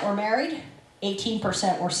 61% were married,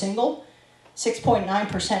 18% were single,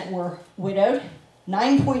 6.9% were widowed,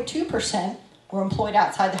 9.2% were employed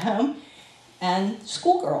outside the home, and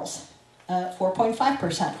schoolgirls,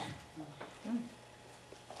 4.5%.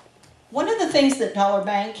 One of the things that Dollar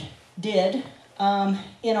Bank did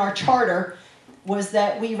in our charter was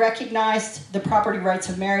that we recognized the property rights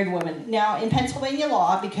of married women. Now, in Pennsylvania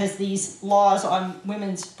law, because these laws on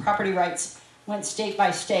women's property rights went state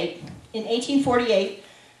by state, in 1848,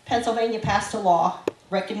 Pennsylvania passed a law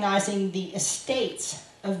recognizing the estates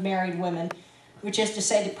of married women, which is to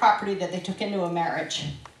say the property that they took into a marriage.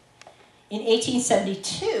 In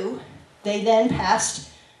 1872, they then passed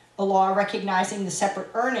a law recognizing the separate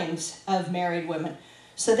earnings of married women.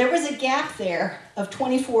 So there was a gap there of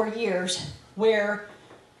 24 years where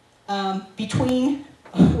between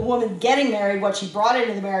a woman getting married, what she brought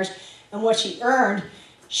into the marriage, and what she earned,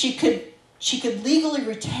 she could legally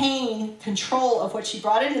retain control of what she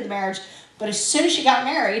brought into the marriage, but as soon as she got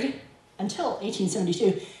married, until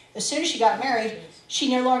 1872, as soon as she got married,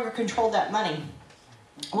 she no longer controlled that money.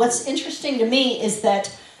 What's interesting to me is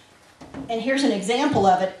that, and here's an example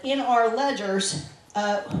of it, in our ledgers,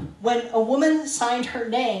 when a woman signed her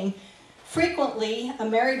name, frequently a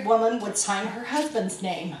married woman would sign her husband's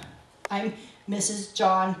name. I'm Mrs.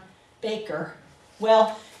 John Baker.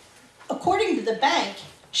 Well, according to the bank,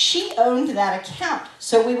 she owned that account.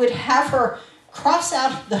 So we would have her cross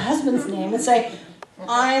out the husband's name and say,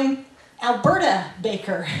 I'm Alberta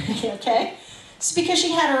Baker, okay? It's because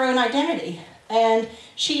she had her own identity and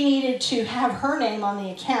she needed to have her name on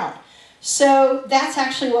the account. So that's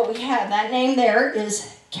actually what we had. That name there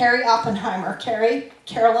is Carrie Oppenheimer,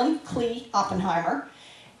 Carolyn Clee Oppenheimer.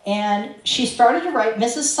 And she started to write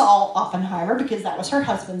Mrs. Saul Oppenheimer because that was her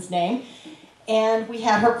husband's name. And we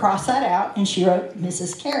had her cross that out and she wrote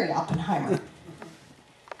Mrs. Carrie Oppenheimer.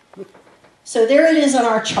 So there it is on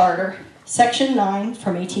our charter, Section 9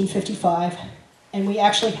 from 1855. And we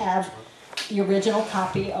actually have the original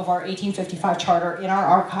copy of our 1855 charter in our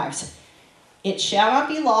archives. It shall not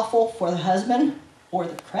be lawful for the husband or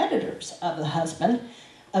the creditors of the husband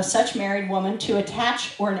of such married woman to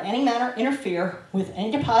attach or in any manner interfere with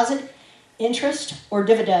any deposit, interest, or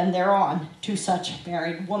dividend thereon to such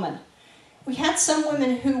married woman. We had some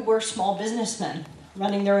women who were small businessmen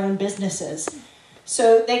running their own businesses,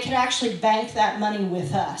 so they could actually bank that money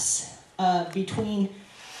with us between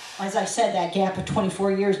as I said, that gap of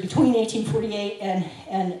 24 years between 1848 and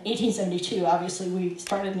 1872. Obviously, we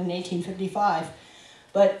started in 1855.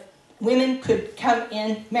 But women could come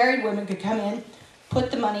in, married women could come in,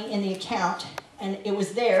 put the money in the account, and it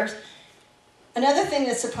was theirs. Another thing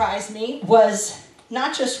that surprised me was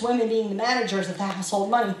not just women being the managers of the household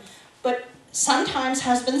money, but sometimes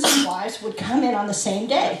husbands and wives would come in on the same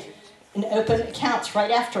day and open accounts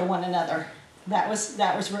right after one another. That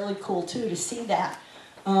was really cool too, to see that,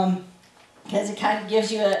 because it kind of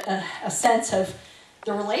gives you a sense of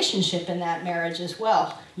the relationship in that marriage as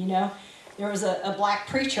well. You know, there was a black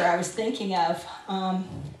preacher I was thinking of,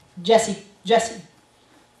 Jesse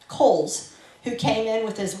Coles, who came in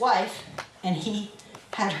with his wife, and he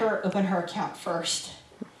had her open her account first,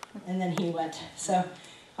 and then he went. So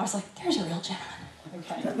I was like, there's a real gentleman.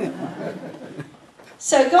 Okay.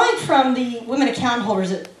 So going from the women account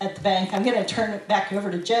holders at the bank, I'm going to turn it back over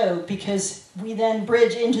to Joe, because we then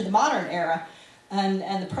bridge into the modern era and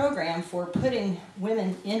the program for putting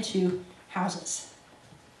women into houses.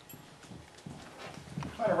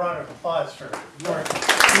 Quite a round of applause for Dorothy.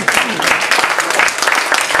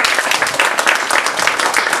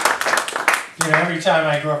 You know, every time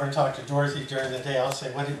I go over and talk to Dorothy during the day, I'll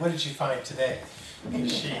say, what did you find today?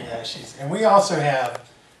 Because she's, and we also have,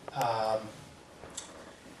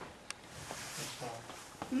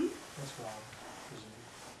 what's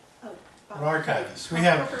wrong? An archivist.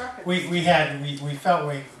 We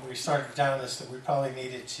felt we started down this, that we probably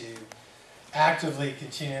needed to actively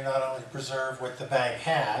continue not only to preserve what the bank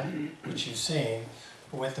had, which you've seen,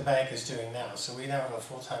 but what the bank is doing now. So we now have a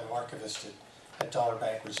full-time archivist at Dollar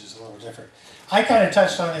Bank, which is a little different. I kind of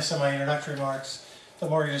touched on this in my introductory remarks, the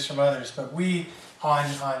mortgages from others, but we, on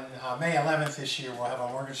May 11th this year, we'll have a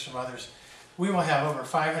mortgage from others. We will have over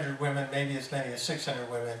 500 women, maybe as many as 600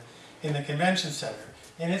 women, in the convention center.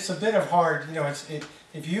 And it's a bit of hard, you know,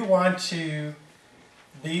 if you want to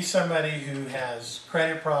be somebody who has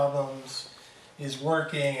credit problems, is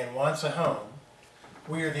working, and wants a home,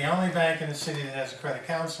 we are the only bank in the city that has a credit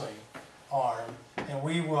counseling arm, and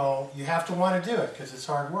we will, you have to want to do it because it's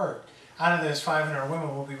hard work. Out of those 500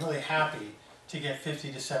 women, we'll be really happy to get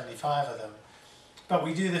 50 to 75 of them. But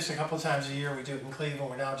we do this a couple times a year. We do it in Cleveland,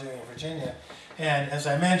 we're now doing it in Virginia. And as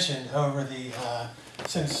I mentioned, over the,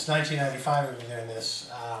 since 1995 we've been doing this,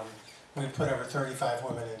 we've put over 35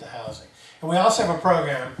 women into housing. And we also have a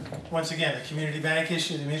program, once again, the community bank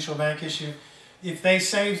issue, the mutual bank issue. If they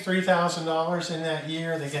save $3,000 in that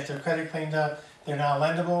year, they get their credit cleaned up, they're now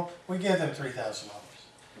lendable, we give them $3,000.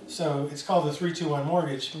 So it's called the 3-2-1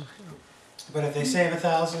 mortgage. But if they save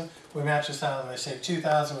 $1,000, we match $1,000. They save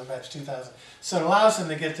 $2,000, we match $2,000. So it allows them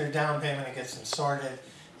to get their down payment and gets them started.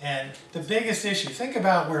 And the biggest issue, think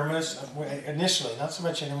about where most, initially, not so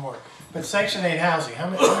much anymore, but Section 8 housing. How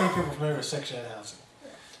many people are familiar with Section 8 housing?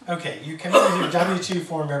 Okay, you come in with your W-2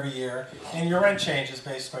 form every year, and your rent changes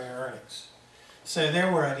based on your earnings. So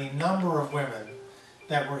there were a number of women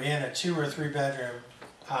that were in a 2 or 3 bedroom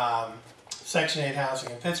Section 8 housing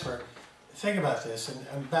in Pittsburgh. Think about this,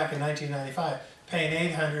 and back in 1995,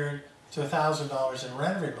 paying $800 to $1,000 in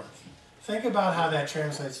rent every month. Think about how that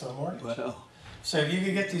translates to a mortgage. Wow. So if you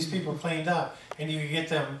could get these people cleaned up, and you could get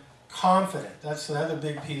them confident, that's the other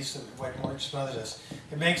big piece of what Mortgage Smother does.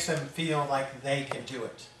 It makes them feel like they can do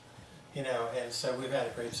it, you know, and so we've had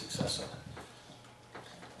a great success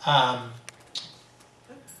on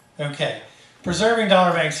it. Okay, preserving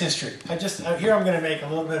Dollar Bank's history. Here I'm going to make a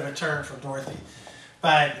little bit of a turn from Dorothy.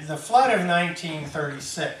 But the flood of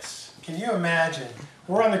 1936, can you imagine,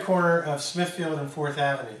 we're on the corner of Smithfield and 4th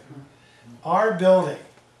Avenue. Our building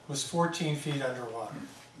was 14 feet underwater.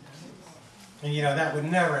 And you know, that would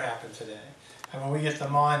never happen today. And when we get the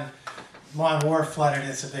Mon Wharf flooded,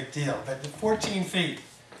 it's a big deal. But 14 feet.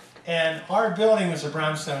 And our building was a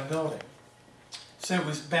brownstone building. So it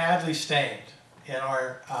was badly stained. And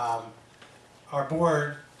our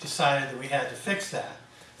board decided that we had to fix that.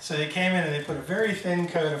 So they came in and they put a very thin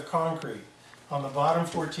coat of concrete on the bottom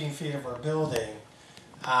 14 feet of our building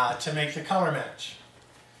to make the color match.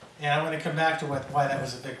 And I'm going to come back to why that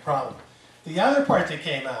was a big problem. The other part that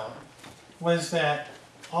came out was that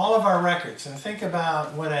all of our records, and think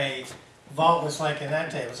about what a vault was like in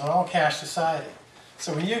that day, it was an all-cash society.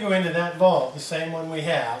 So when you go into that vault, the same one we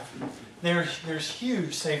have, there's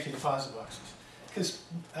huge safety deposit boxes. Because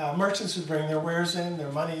merchants would bring their wares in,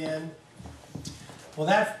 their money in. Well,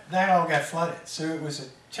 that all got flooded, so it was a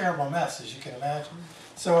terrible mess, as you can imagine.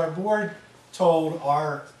 So our board told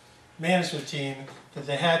our management team that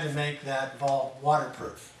they had to make that vault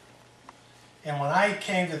waterproof. And when I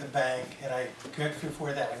came to the bank, and I got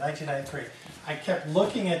before that, in 1993, I kept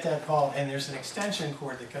looking at that vault, and there's an extension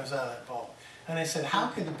cord that comes out of that vault. And I said, how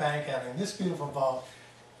could the bank, having this beautiful vault,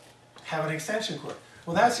 have an extension cord?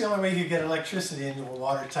 Well, that's the only way you could get electricity into a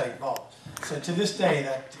watertight vault. So to this day,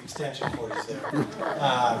 that extension cord is there. Can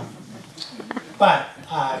I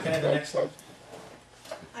have the next one?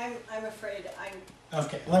 I'm afraid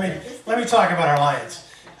Okay, let me talk about our lions.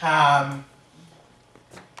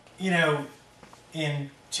 You know, in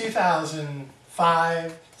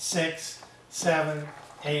 2005, 6, 7,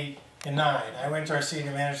 8, and 9, I went to our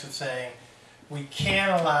senior management saying, we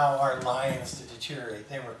can't allow our lions to deteriorate.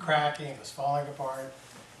 They were cracking, it was falling apart,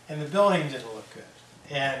 and the building didn't look good.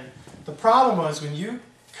 And the problem was when you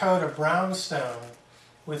coat a brownstone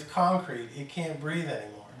with concrete, it can't breathe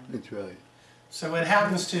anymore. That's right. So what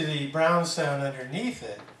happens to the brownstone underneath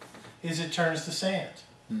it is it turns to sand.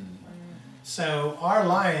 So our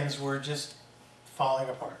lions were just falling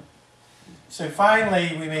apart. So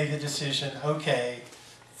finally we made the decision, okay,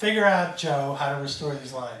 figure out, Joe, how to restore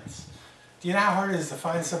these lions. Do you know how hard it is to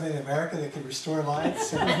find somebody in America that can restore lions?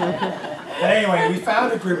 But anyway, we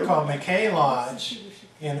found a group called McKay Lodge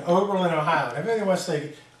in Oberlin, Ohio. And everybody wants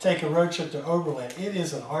to take a road trip to Oberlin. It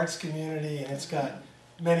is an arts community and it's got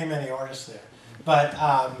many, many artists there. But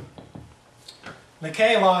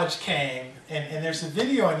McKay Lodge came, and there's a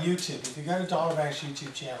video on YouTube. If you go to Dollar Bank's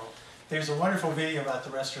YouTube channel, there's a wonderful video about the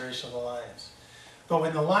restoration of the lions. But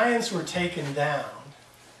when the lions were taken down,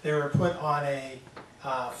 they were put on a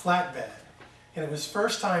flatbed. And it was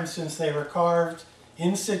first time since they were carved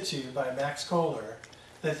in situ by Max Kohler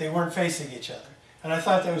that they weren't facing each other. And I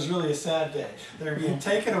thought that was really a sad day. They were being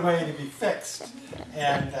taken away to be fixed,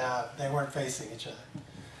 and they weren't facing each other.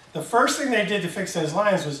 The first thing they did to fix those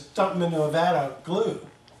lions was dump them into a vat of glue,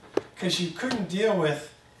 because you couldn't deal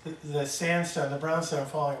with the sandstone, the brownstone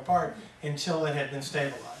falling apart until it had been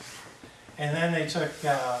stabilized. And then they took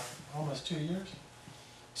almost 2 years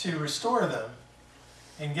to restore them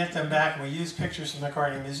and get them back. And we used pictures from the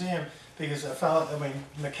McCartney Museum because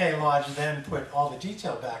McKay Lodge then put all the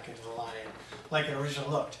detail back into the lion like it originally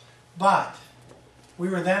looked. But we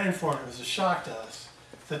were then informed, it was a shock to us,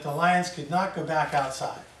 that the lions could not go back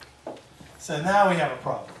outside. So now we have a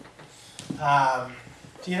problem.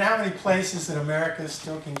 Do you know how many places in America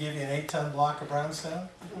still can give you an 8-ton block of brownstone?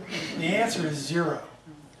 The answer is 0.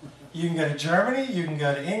 You can go to Germany, you can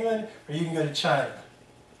go to England, or you can go to China.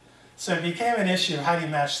 So it became an issue of how do you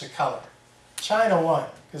match the color. China won,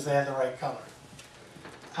 because they had the right color.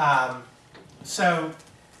 So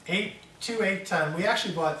 2 8-ton, we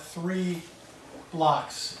actually bought 3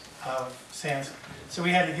 blocks of sandstone. So we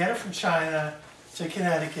had to get it from China to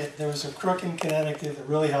Connecticut. There was a crook in Connecticut that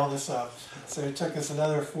really held us up. So it took us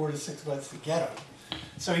another 4 to 6 months to get them.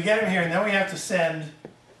 So we get them here, and then we have to send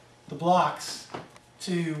the blocks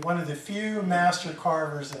to one of the few master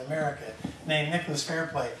carvers in America named Nicholas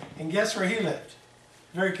Fairplay. And guess where he lived?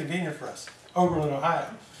 Very convenient for us, Oberlin, Ohio.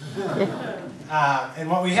 And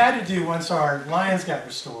what we had to do once our lions got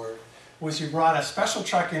restored was we brought a special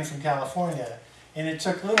truck in from California, and it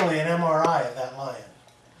took literally an MRI of that lion.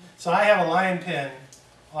 So I have a lion pin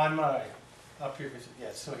on my, up here, yeah,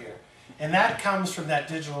 it's still here. And that comes from that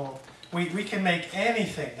digital, we can make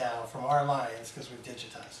anything now from our lions because we've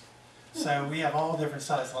digitized. So we have all different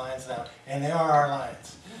size lions now, and they are our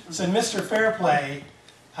lions. So Mr. Fairplay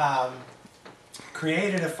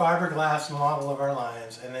created a fiberglass model of our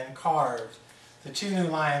lions and then carved. The 2 new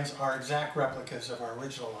lions are exact replicas of our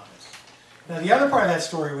original lions. Now the other part of that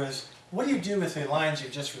story was, what do you do with the lions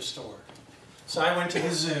you've just restored? So I went to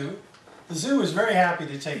the zoo. The zoo was very happy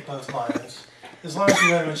to take both lions, as long as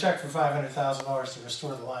you wrote them a check for $500,000 to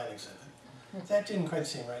restore the lion exhibit. That didn't quite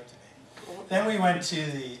seem right to me. Then we went to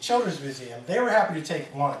the Children's Museum. They were happy to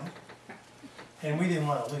take 1, and we didn't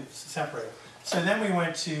want to separate them. So then we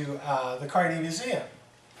went to the McCartney Museum,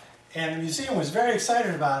 and the museum was very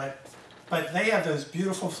excited about it, but they have those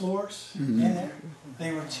beautiful floors in there.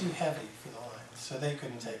 They were too heavy for the lions, so they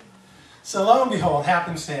couldn't take them. So lo and behold,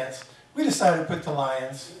 happenstance, we decided to put the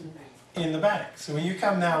lions in the bank. So when you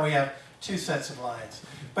come now, we have 2 sets of lions.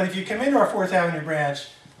 But if you come into our 4th Avenue branch,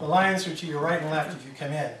 the lions are to your right and left if you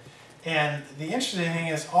come in. And the interesting thing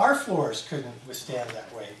is our floors couldn't withstand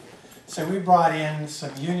that weight. So we brought in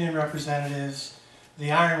some union representatives,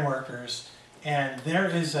 the iron workers, and there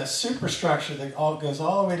is a superstructure that goes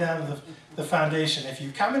all the way down to the foundation. If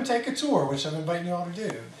you come and take a tour, which I'm inviting you all to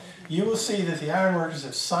do, you will see that the iron workers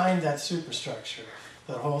have signed that superstructure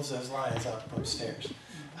that holds those lions up upstairs.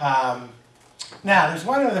 Now, there's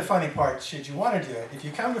one other funny part, should you want to do it. If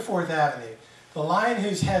you come to 4th Avenue, the lion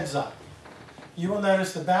whose head's up, you will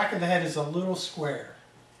notice the back of the head is a little square.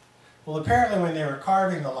 Well, apparently when they were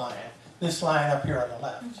carving the lion, this lion up here on the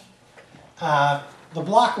left, the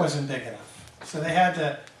block wasn't big enough. So they had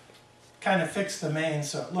to kind of fix the main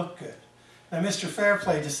so it looked good. Now Mr.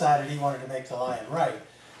 Fairplay decided he wanted to make the lion right.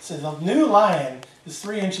 So the new lion is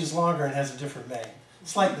 3 inches longer and has a different mane,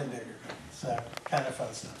 slightly bigger. So kind of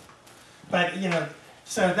fun stuff. But you know,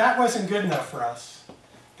 so that wasn't good enough for us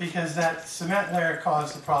because that cement layer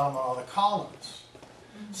caused the problem on all the columns.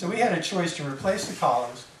 So we had a choice to replace the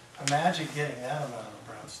columns, imagine getting that amount of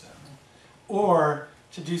brownstone, or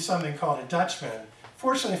to do something called a Dutchman.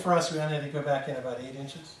 Fortunately for us, we only had to go back in about 8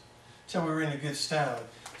 inches until we were in a good stone.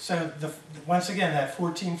 So once again, that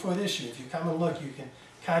 14-foot issue, if you come and look, you can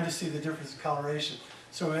kind of see the difference in coloration.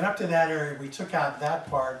 So we went up to that area, we took out that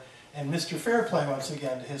part, and Mr. Fairplay, once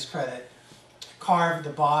again, to his credit, carved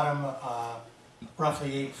the bottom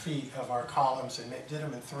roughly 8 feet of our columns and did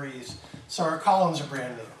them in 3s. So our columns are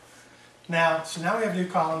brand new. Now we have new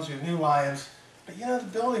columns, we have new lions, but you know, the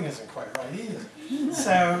building isn't quite right either.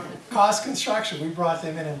 So cost construction, we brought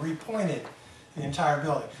them in and repointed the entire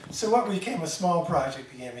building. So what became a small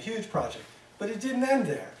project became a huge project, but it didn't end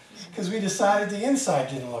there because we decided the inside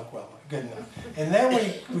didn't look good enough. And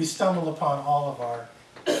then we stumbled upon all of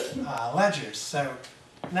our ledgers. So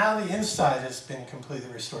now the inside has been completely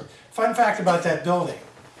restored. Fun fact about that building,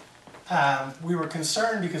 we were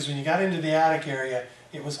concerned because when you got into the attic area,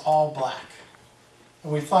 it was all black.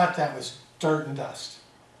 And we thought that was dirt and dust.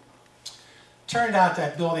 Turned out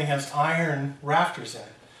that building has iron rafters in it.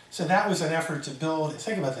 So that was an effort to build,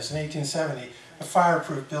 think about this, in 1870, a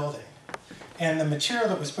fireproof building. And the material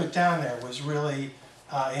that was put down there was really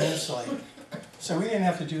insulated. So we didn't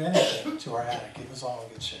have to do anything to our attic. It was all in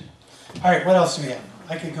good shape. All right, what else do we have?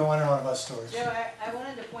 I could go on and on about stories. Joe, I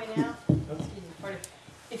wanted to point out, excuse me,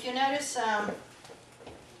 If you notice,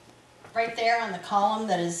 right there on the column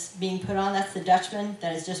that is being put on, that's the Dutchman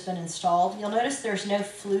that has just been installed. You'll notice there's no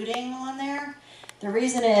fluting on there. The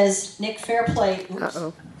reason is Nick Fairplay,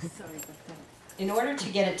 in order to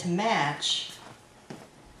get it to match,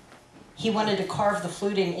 he wanted to carve the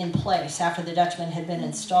fluting in place after the Dutchman had been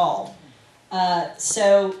installed.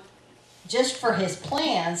 So just for his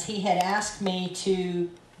plans, he had asked me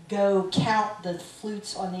to go count the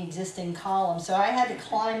flutes on the existing column. So I had to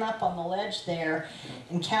climb up on the ledge there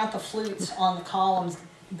and count the flutes on the columns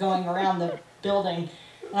going around the building.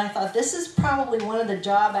 And I thought, this is probably one of the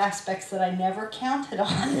job aspects that I never counted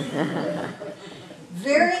on.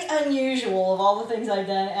 Very unusual. Of all the things I've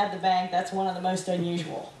done at the bank, that's one of the most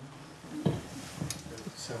unusual.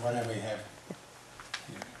 So what do we have?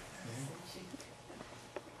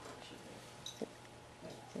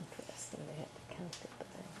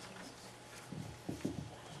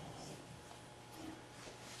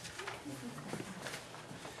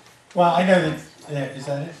 Well, I know that, is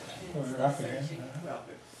that it? We're up again.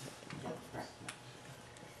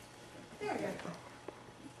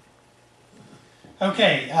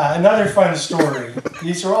 Okay, another fun story.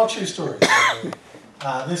 These are all true stories.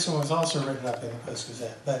 This one was also written up in the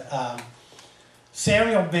Post-Gazette. But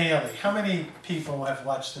Samuel Bailey, how many people have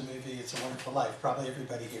watched the movie It's a Wonderful Life? Probably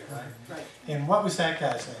everybody here, right? Right. And what was that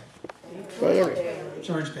guy's name? Bailey.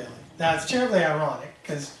 George Bailey. Now, it's terribly ironic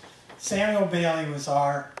because Samuel Bailey was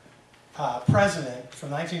our president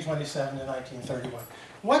from 1927 to 1931.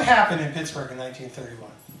 What happened in Pittsburgh in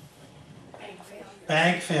 1931?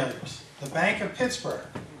 Bank failures. The Bank of Pittsburgh,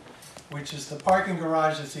 which is the parking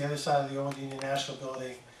garage that's the other side of the old Union National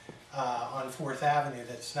building on 4th Avenue,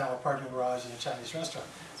 that's now a parking garage and a Chinese restaurant,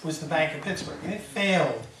 was the Bank of Pittsburgh. And it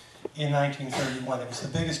failed in 1931. It was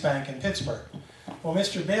the biggest bank in Pittsburgh. Well,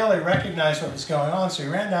 Mr. Bailey recognized what was going on, so he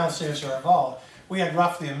ran downstairs to our vault. We had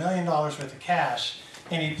roughly $1 million worth of cash,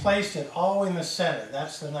 and he placed it all in the center.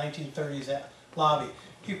 That's the 1930s lobby.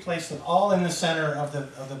 He placed it all in the center of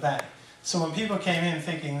the bank. So when people came in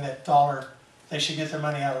thinking that they should get their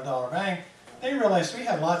money out of Dollar Bank, they realized we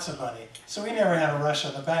had lots of money. So we never had a rush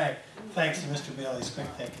on the bank, thanks to Mr. Bailey's quick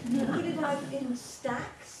thinking. You put it like in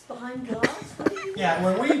stacks behind glass? What do you Yeah,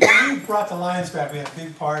 when we brought the Lions back, we had a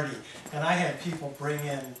big party, and I had people bring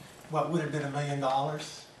in what would have been $1 million.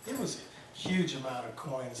 It was a huge amount of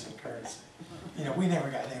coins and currency. You know, we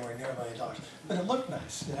never got anywhere near $1 million, but it looked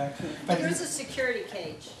nice. You know? But Here's a security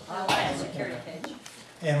cage, a lion security cage.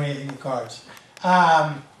 and we had cards.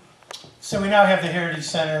 So we now have the Heritage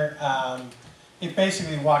Center. It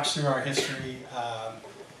basically walks through our history.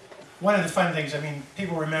 One of the fun things, I mean,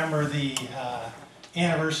 people remember the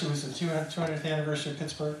anniversary, was the 200th anniversary of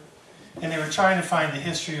Pittsburgh, and they were trying to find the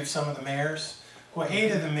history of some of the mayors. Well,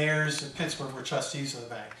 8 of the mayors of Pittsburgh were trustees of the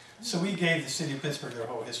bank. So we gave the city of Pittsburgh their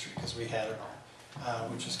whole history because we had it all,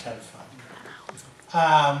 which was kind of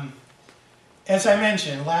fun. As I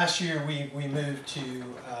mentioned, last year we moved to,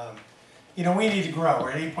 you know, we need to grow.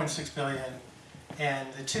 We're at $8.6 billion,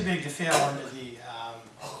 and the too big to fail under the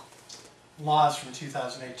laws from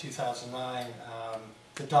 2008, 2009,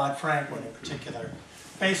 the Dodd-Frank one in particular,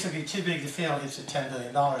 basically too big to fail hits at $10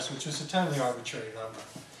 billion, which was a totally arbitrary number.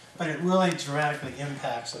 But it really dramatically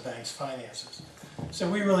impacts the bank's finances. So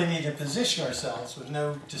we really need to position ourselves with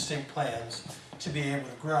no distinct plans to be able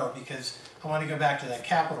to grow, because I want to go back to that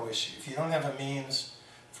capital issue. If you don't have a means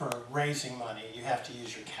for raising money, you have to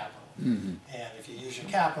use your capital. And if you use your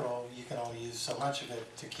capital, you can only use so much of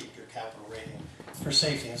it to keep your capital rating for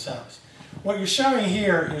safety and soundness. What you're showing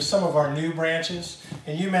here is some of our new branches.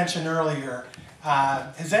 And you mentioned earlier,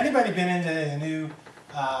 has anybody been into the new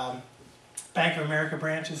Bank of America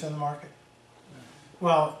branches in the market?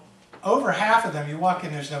 Well, over half of them, you walk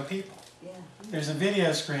in, there's no people. Yeah. There's a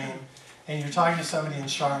video screen, and you're talking to somebody in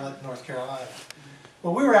Charlotte, North Carolina.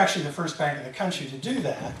 Well, we were actually the first bank in the country to do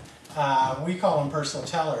that. We call them personal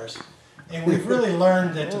tellers. And we've really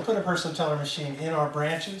learned that to put a personal teller machine in our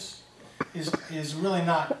branches is really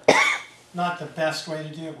not the best way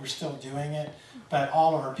to do it. We're still doing it, but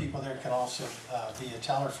all of our people there can also be a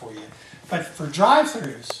teller for you. But for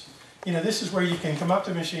drive-thrus, you know, this is where you can come up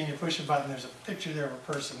to the machine, you push a button, there's a picture there of a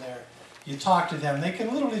person there. You talk to them. They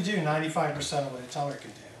can literally do 95% of what a teller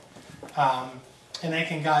can do. And they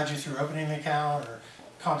can guide you through opening an account or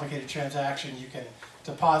complicated transaction. You can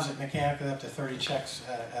deposit mechanically up to 30 checks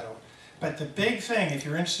at a... But the big thing, if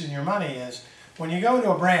you're interested in your money, is when you go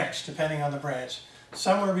into a branch, depending on the branch,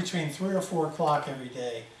 somewhere between 3 or 4 o'clock every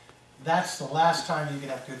day, that's the last time you can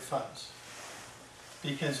have good funds.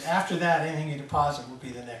 Because after that, anything you deposit will be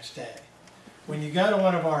the next day. When you go to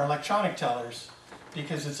one of our electronic tellers,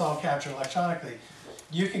 because it's all captured electronically,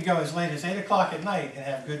 you can go as late as 8 o'clock at night and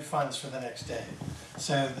have good funds for the next day.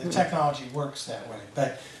 So the technology works that way.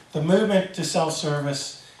 But the movement to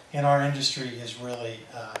self-service in our industry is really,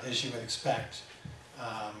 as you would expect.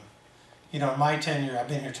 You know, in my tenure, I've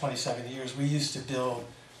been here 27 years, we used to build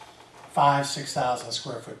 5,000, 6,000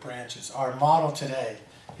 square foot branches. Our model today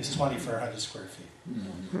is 2,400 square feet.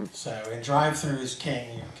 So, and drive-through is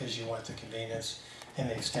king because you want the convenience and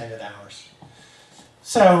the extended hours.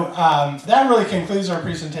 So that really concludes our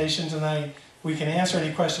presentation tonight. We can answer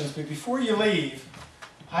any questions, but before you leave,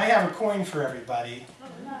 I have a coin for everybody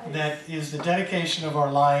that is the dedication of our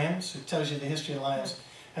Lions. It tells you the history of the Lions.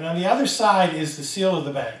 And on the other side is the seal of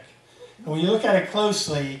the bank. And when you look at it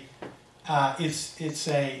closely, it's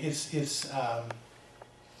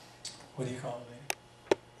what do you call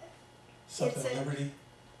it? Something It's a- Liberty?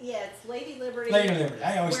 Yeah, it's Lady Liberty. Lady Liberty.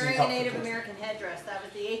 I always think Wearing a of Native it. American headdress. That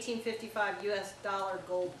was the 1855 US dollar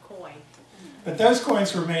gold coin. But those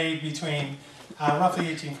coins were made between roughly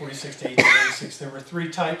 1846 to 1886. There were 3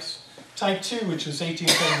 types. Type 2, which was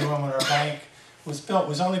 1871 when our bank was built,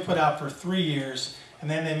 was only put out for 3 years, and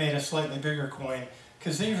then they made a slightly bigger coin,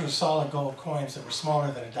 because these were solid gold coins that were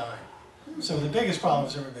smaller than a dime. So the biggest problem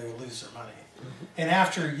was everybody would lose their money. And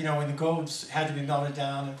after, you know, when the golds had to be melted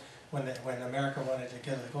down, when America wanted to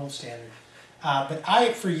get to the gold standard. But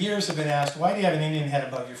I, for years, have been asked, why do you have an Indian head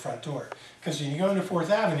above your front door? Because when you go into 4th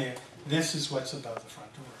Avenue, this is what's above the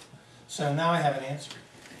front door. So now I have an answer.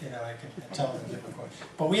 You know, I can tell them to give a coin.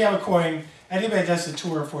 But we have a coin. Anybody that does the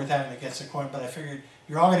tour of 4th Avenue gets a coin, but I figured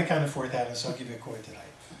you're all going to come to 4th Avenue, so I'll give you a coin tonight.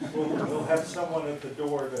 We'll have someone at the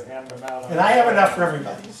door to hand them out. And I have enough for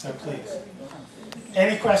everybody, so please.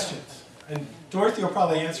 Any questions? And Dorothy will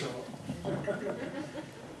probably answer them.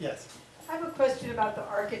 Yes. I have a question about the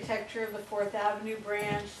architecture of the 4th Avenue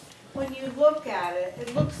branch. When you look at it,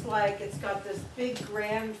 it looks like it's got this big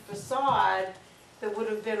grand facade that would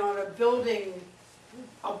have been on a building,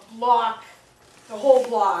 a block, the whole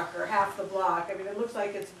block or half the block. I mean, it looks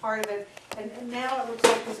like it's part of it. And now it looks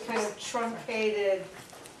like this kind of truncated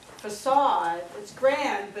facade. It's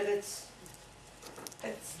grand, but it's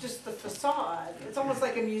just the facade. It's almost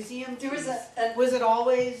like a museum piece. There was Was it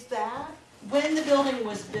always that? when the building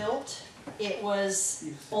was built, it was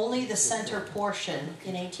only the center portion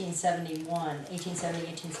in 1870,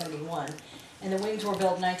 1871. And the wings were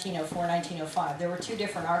built in 1904, 1905. There were 2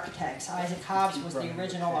 different architects. Isaac Hobbs was the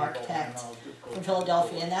original architect from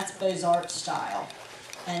Philadelphia, and that's Beaux-Arts style.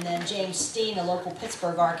 And then James Steen, a local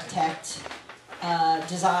Pittsburgh architect,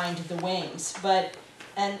 designed the wings. But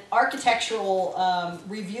an architectural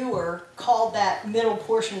reviewer called that middle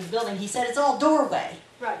portion of the building, he said it's all doorway.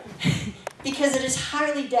 Right. Because it is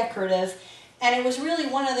highly decorative, and it was really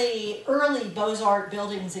one of the early Beaux-Arts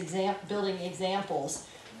building examples.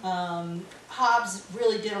 Hobbs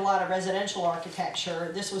really did a lot of residential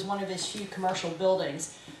architecture. This was one of his few commercial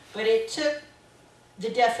buildings. But it took, the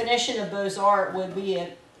definition of Beaux-Arts would be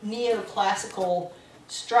a neoclassical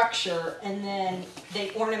structure, and then they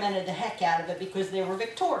ornamented the heck out of it because they were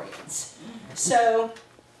Victorians. So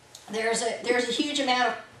there's a huge amount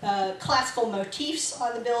of classical motifs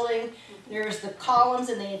on the building. There's the columns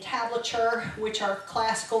and the entablature, which are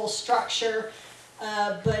classical structure.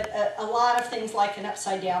 But a lot of things like an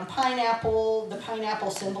upside down pineapple. The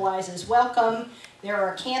pineapple symbolizes welcome. There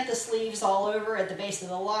are acanthus leaves all over at the base of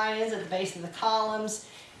the lions, at the base of the columns,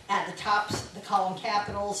 at the tops, the column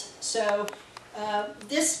capitals. So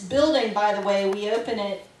this building, by the way, we open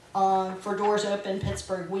it for Doors Open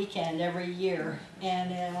Pittsburgh weekend every year.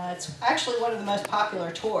 And it's actually one of the most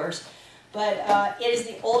popular tours. But it is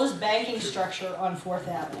the oldest banking structure on 4th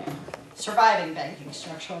Avenue. Surviving banking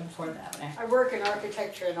structure on 4th Avenue. I work in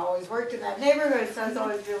architecture and always worked in that neighborhood, so I was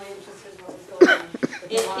always really interested in what was going on.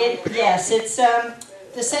 with the line and Yes, it's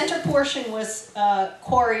the center portion was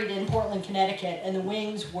quarried in Portland, Connecticut, and the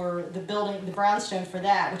wings were the brownstone for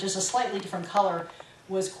that, which is a slightly different color,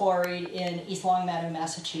 was quarried in East Longmeadow,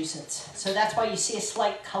 Massachusetts. So that's why you see a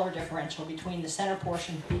slight color differential between the center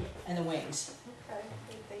portion and the wings. Okay,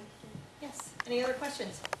 thank you. Yes, any other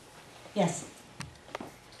questions? Yes.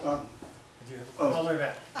 All the way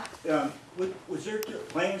back. Was there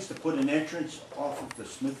plans to put an entrance off of the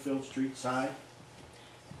Smithfield Street side?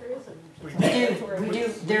 There is a. We do.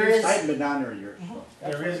 There is. I haven't been down there in years.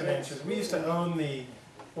 There is an entrance. We used to own the,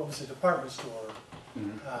 what was the department store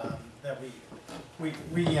that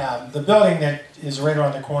the building that is right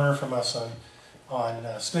around the corner from us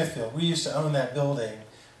on Smithfield. We used to own that building.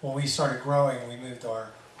 When we started growing, we moved our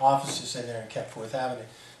offices in there and kept 4th Avenue.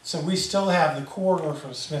 So we still have the corridor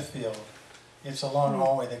from Smithfield. It's a long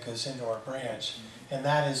hallway that goes into our branch, and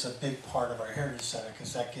that is a big part of our Heritage Center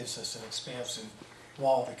because that gives us an expansive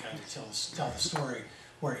wall to kind of tell the story.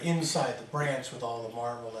 Where inside the branch with all the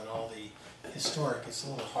marble and all the historic, it's a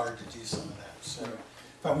little hard to do some of that. So,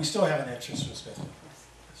 but we still have an entrance from Smithfield.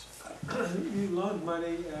 You loaned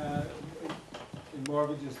money in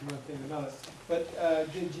mortgages, one thing or another,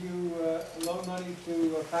 but did you loan money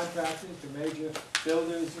to contractors, to major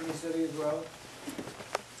builders in the city as well?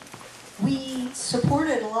 We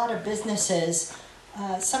supported a lot of businesses.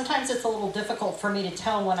 Sometimes it's a little difficult for me to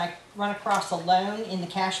tell when I run across a loan in the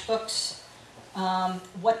cash books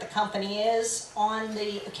what the company is. On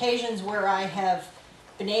the occasions where I have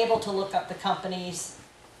been able to look up the companies,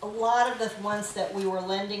 a lot of the ones that we were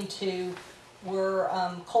lending to were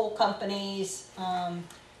coal companies,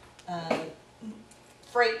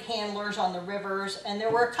 freight handlers on the rivers, and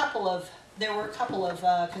there were a couple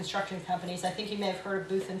of construction companies. I think you may have heard of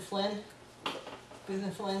Booth and Flynn. Booth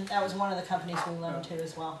and Flynn, that was one of the companies we loaned to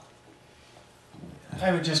as well.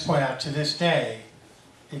 I would just point out to this day,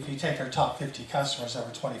 if you take our top 50 customers,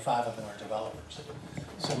 over 25 of them are developers.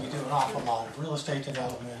 So we do an awful lot of real estate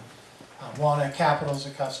development. Walnut Capital is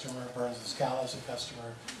a customer, Burns & Scala is a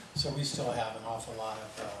customer. So we still have an awful lot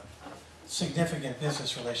of significant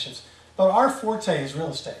business relationships. But our forte is real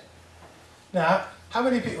estate. Now, how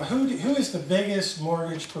many people, who is the biggest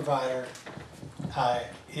mortgage provider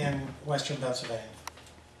in Western Pennsylvania?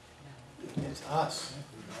 It's us.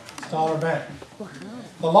 It's Dollar Bank.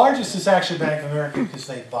 The largest is actually Bank of America because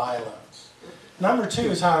they buy loans. Number 2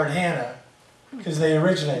 is Howard Hanna because they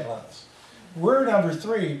originate loans. We're number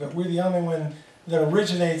 3, but we're the only one that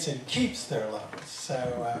originates and keeps their loans.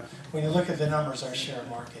 So when you look at the numbers, our share of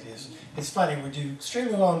market is, it's funny, we do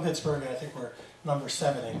extremely well in Pittsburgh, and I think we're number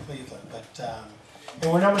 7 in Cleveland. But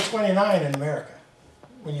and we're number 29 in America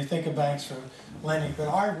when you think of banks for lending. But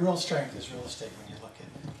our real strength is real estate when you look at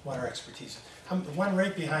what our expertise is. I'm the one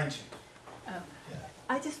right behind you. Oh. Yeah.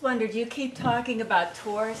 I just wondered, you keep talking about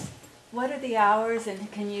tours. What are the hours and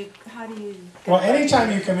how do you? Well,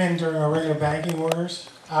 anytime you come in during our regular banking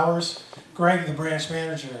hours, Greg, the branch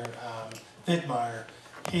manager, Wittmeyer,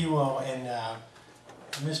 he will, and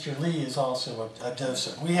Mr. Lee is also a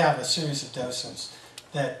docent. We have a series of docents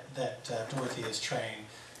that Dorothy has trained.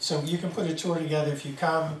 So you can put a tour together. If you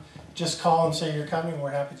come, just call and say you're coming.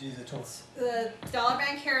 We're happy to do the tour. The Dollar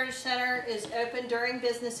Bank Heritage Center is open during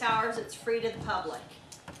business hours. It's free to the public.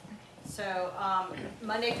 So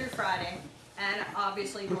Monday through Friday, and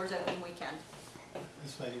obviously doors open weekend.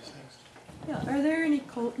 This lady's next. Yeah, are there any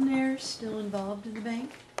Colton heirs still involved in the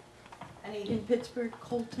bank? Any In Pittsburgh,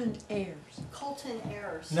 Colton heirs. Colton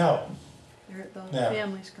heirs? No, The No.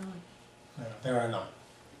 family's gone. no, there are not.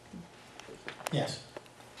 Yes.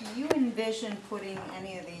 Do you envision putting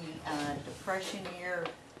any of the Depression era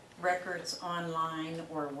records online,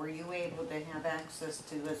 or were you able to have access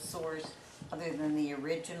to a source other than the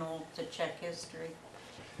original to check history?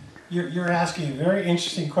 You're asking a very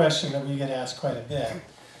interesting question that we get asked quite a bit.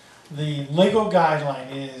 The legal guideline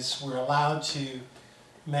is we're allowed to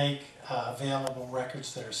make available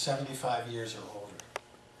records that are 75 years or older.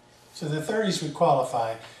 So the 30s would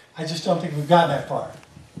qualify. I just don't think we've gotten that far.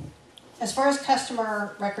 as far as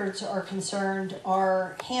customer records are concerned,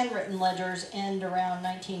 our handwritten ledgers end around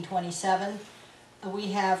 1927.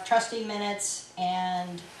 We have trustee minutes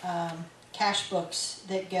and cash books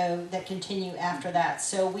that continue after that.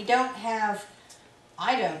 So we don't have,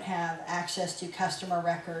 I don't have access to customer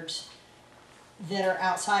records that are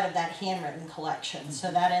outside of that handwritten collection.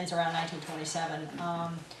 So that ends around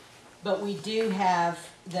 1927. But we do have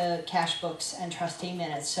the cash books and trustee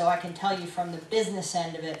minutes. So I can tell you from the business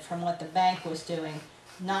end of it, from what the bank was doing,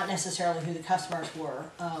 not necessarily who the customers were,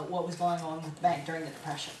 what was going on with the bank during the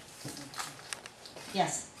Depression.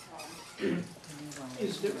 Yes?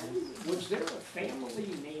 Was there a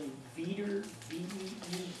family named Veeder,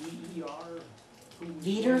 V-E-E-D-E-R?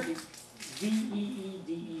 Veeder?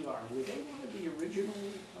 V-E-E-D-E-R. Were they one of the original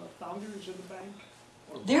founders of the bank?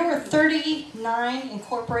 There were 39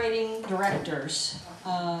 incorporating directors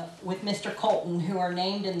with Mr. Colton who are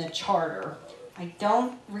named in the charter. I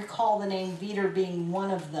don't recall the name Veeder being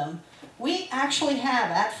one of them. We actually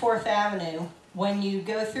have at 4th Avenue, when you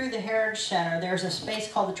go through the Heritage Center, there's a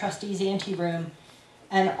space called the Trustees Anteroom,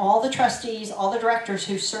 and all the trustees, all the directors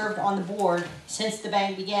who served on the board since the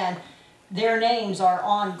bank began, their names are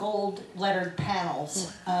on gold lettered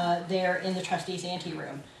panels there in the Trustees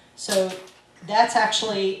Anteroom. So that's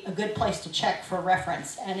actually a good place to check for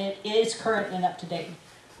reference, and it is current and up to date.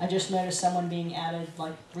 I just noticed someone being added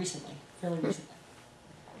like recently, fairly recently.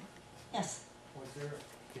 Yes? Was there,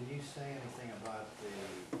 can you say anything about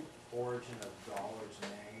the origin of Dollar's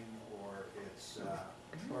name, or its,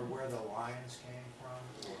 or where the Lions came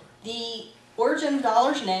from? Or? The origin of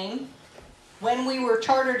Dollar's name, when we were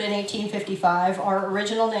chartered in 1855, our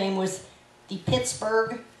original name was the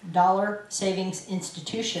Pittsburgh Dollar Savings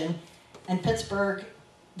Institution, and Pittsburgh,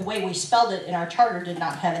 the way we spelled it in our charter, did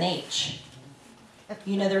not have an H.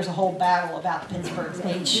 You know, there's a whole battle about Pittsburgh's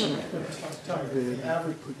H.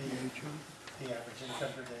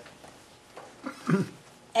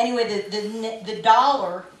 Anyway, the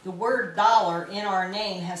dollar, the word dollar in our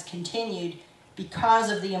name has continued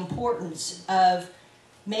because of the importance of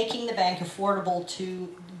making the bank affordable to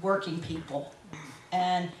working people.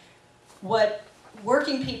 And what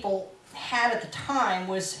working people had at the time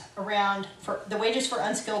was around, the wages for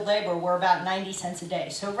unskilled labor were about 90 cents a day.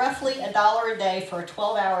 So roughly $1 a day for a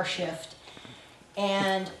 12-hour shift,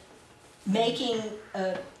 and making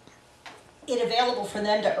it available for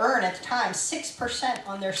them to earn at the time 6%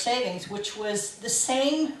 on their savings, which was the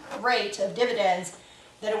same rate of dividends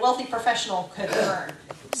that a wealthy professional could earn.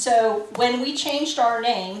 So when we changed our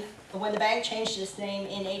name, when the bank changed its name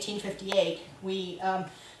in 1858, we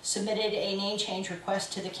submitted a name change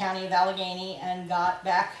request to the County of Allegheny and got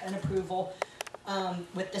back an approval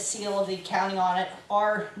with the seal of the county on it.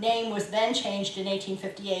 Our name was then changed in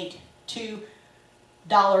 1858 to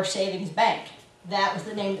Dollar Savings Bank. That was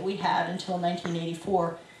the name that we had until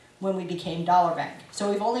 1984 when we became Dollar Bank. So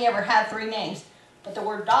we've only ever had 3 names, but the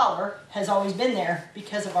word dollar has always been there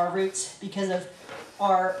because of our roots, because of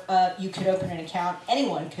our, you could open an account,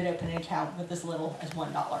 anyone could open an account with as little as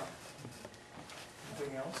 $1.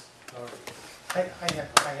 Anything else? I have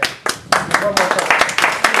one more question.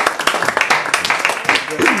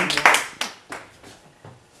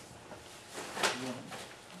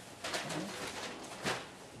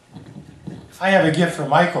 I have a gift for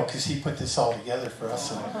Michael because he put this all together for us.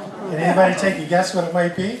 So, can anybody take a guess what it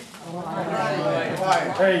might be?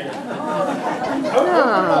 Why? There you go.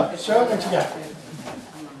 Oh, show what you got.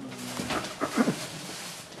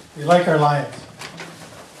 We like our lions.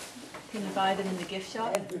 Can you buy them in the gift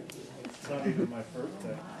shop? It's not even my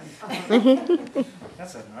birthday.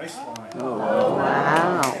 That's a nice line. Oh,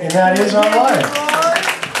 wow. And that is our lion.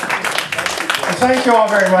 Well, thank you all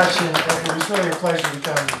very much. And it was really a pleasure to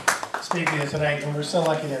come speak to you tonight. And we're so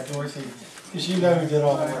lucky to have Dorothy, because you know who did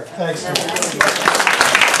all the work. Thanks, Dorothy.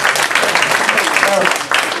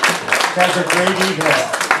 That's a great evening.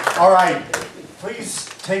 All right, please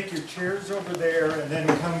take your chairs over there and then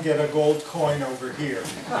come get a gold coin over here.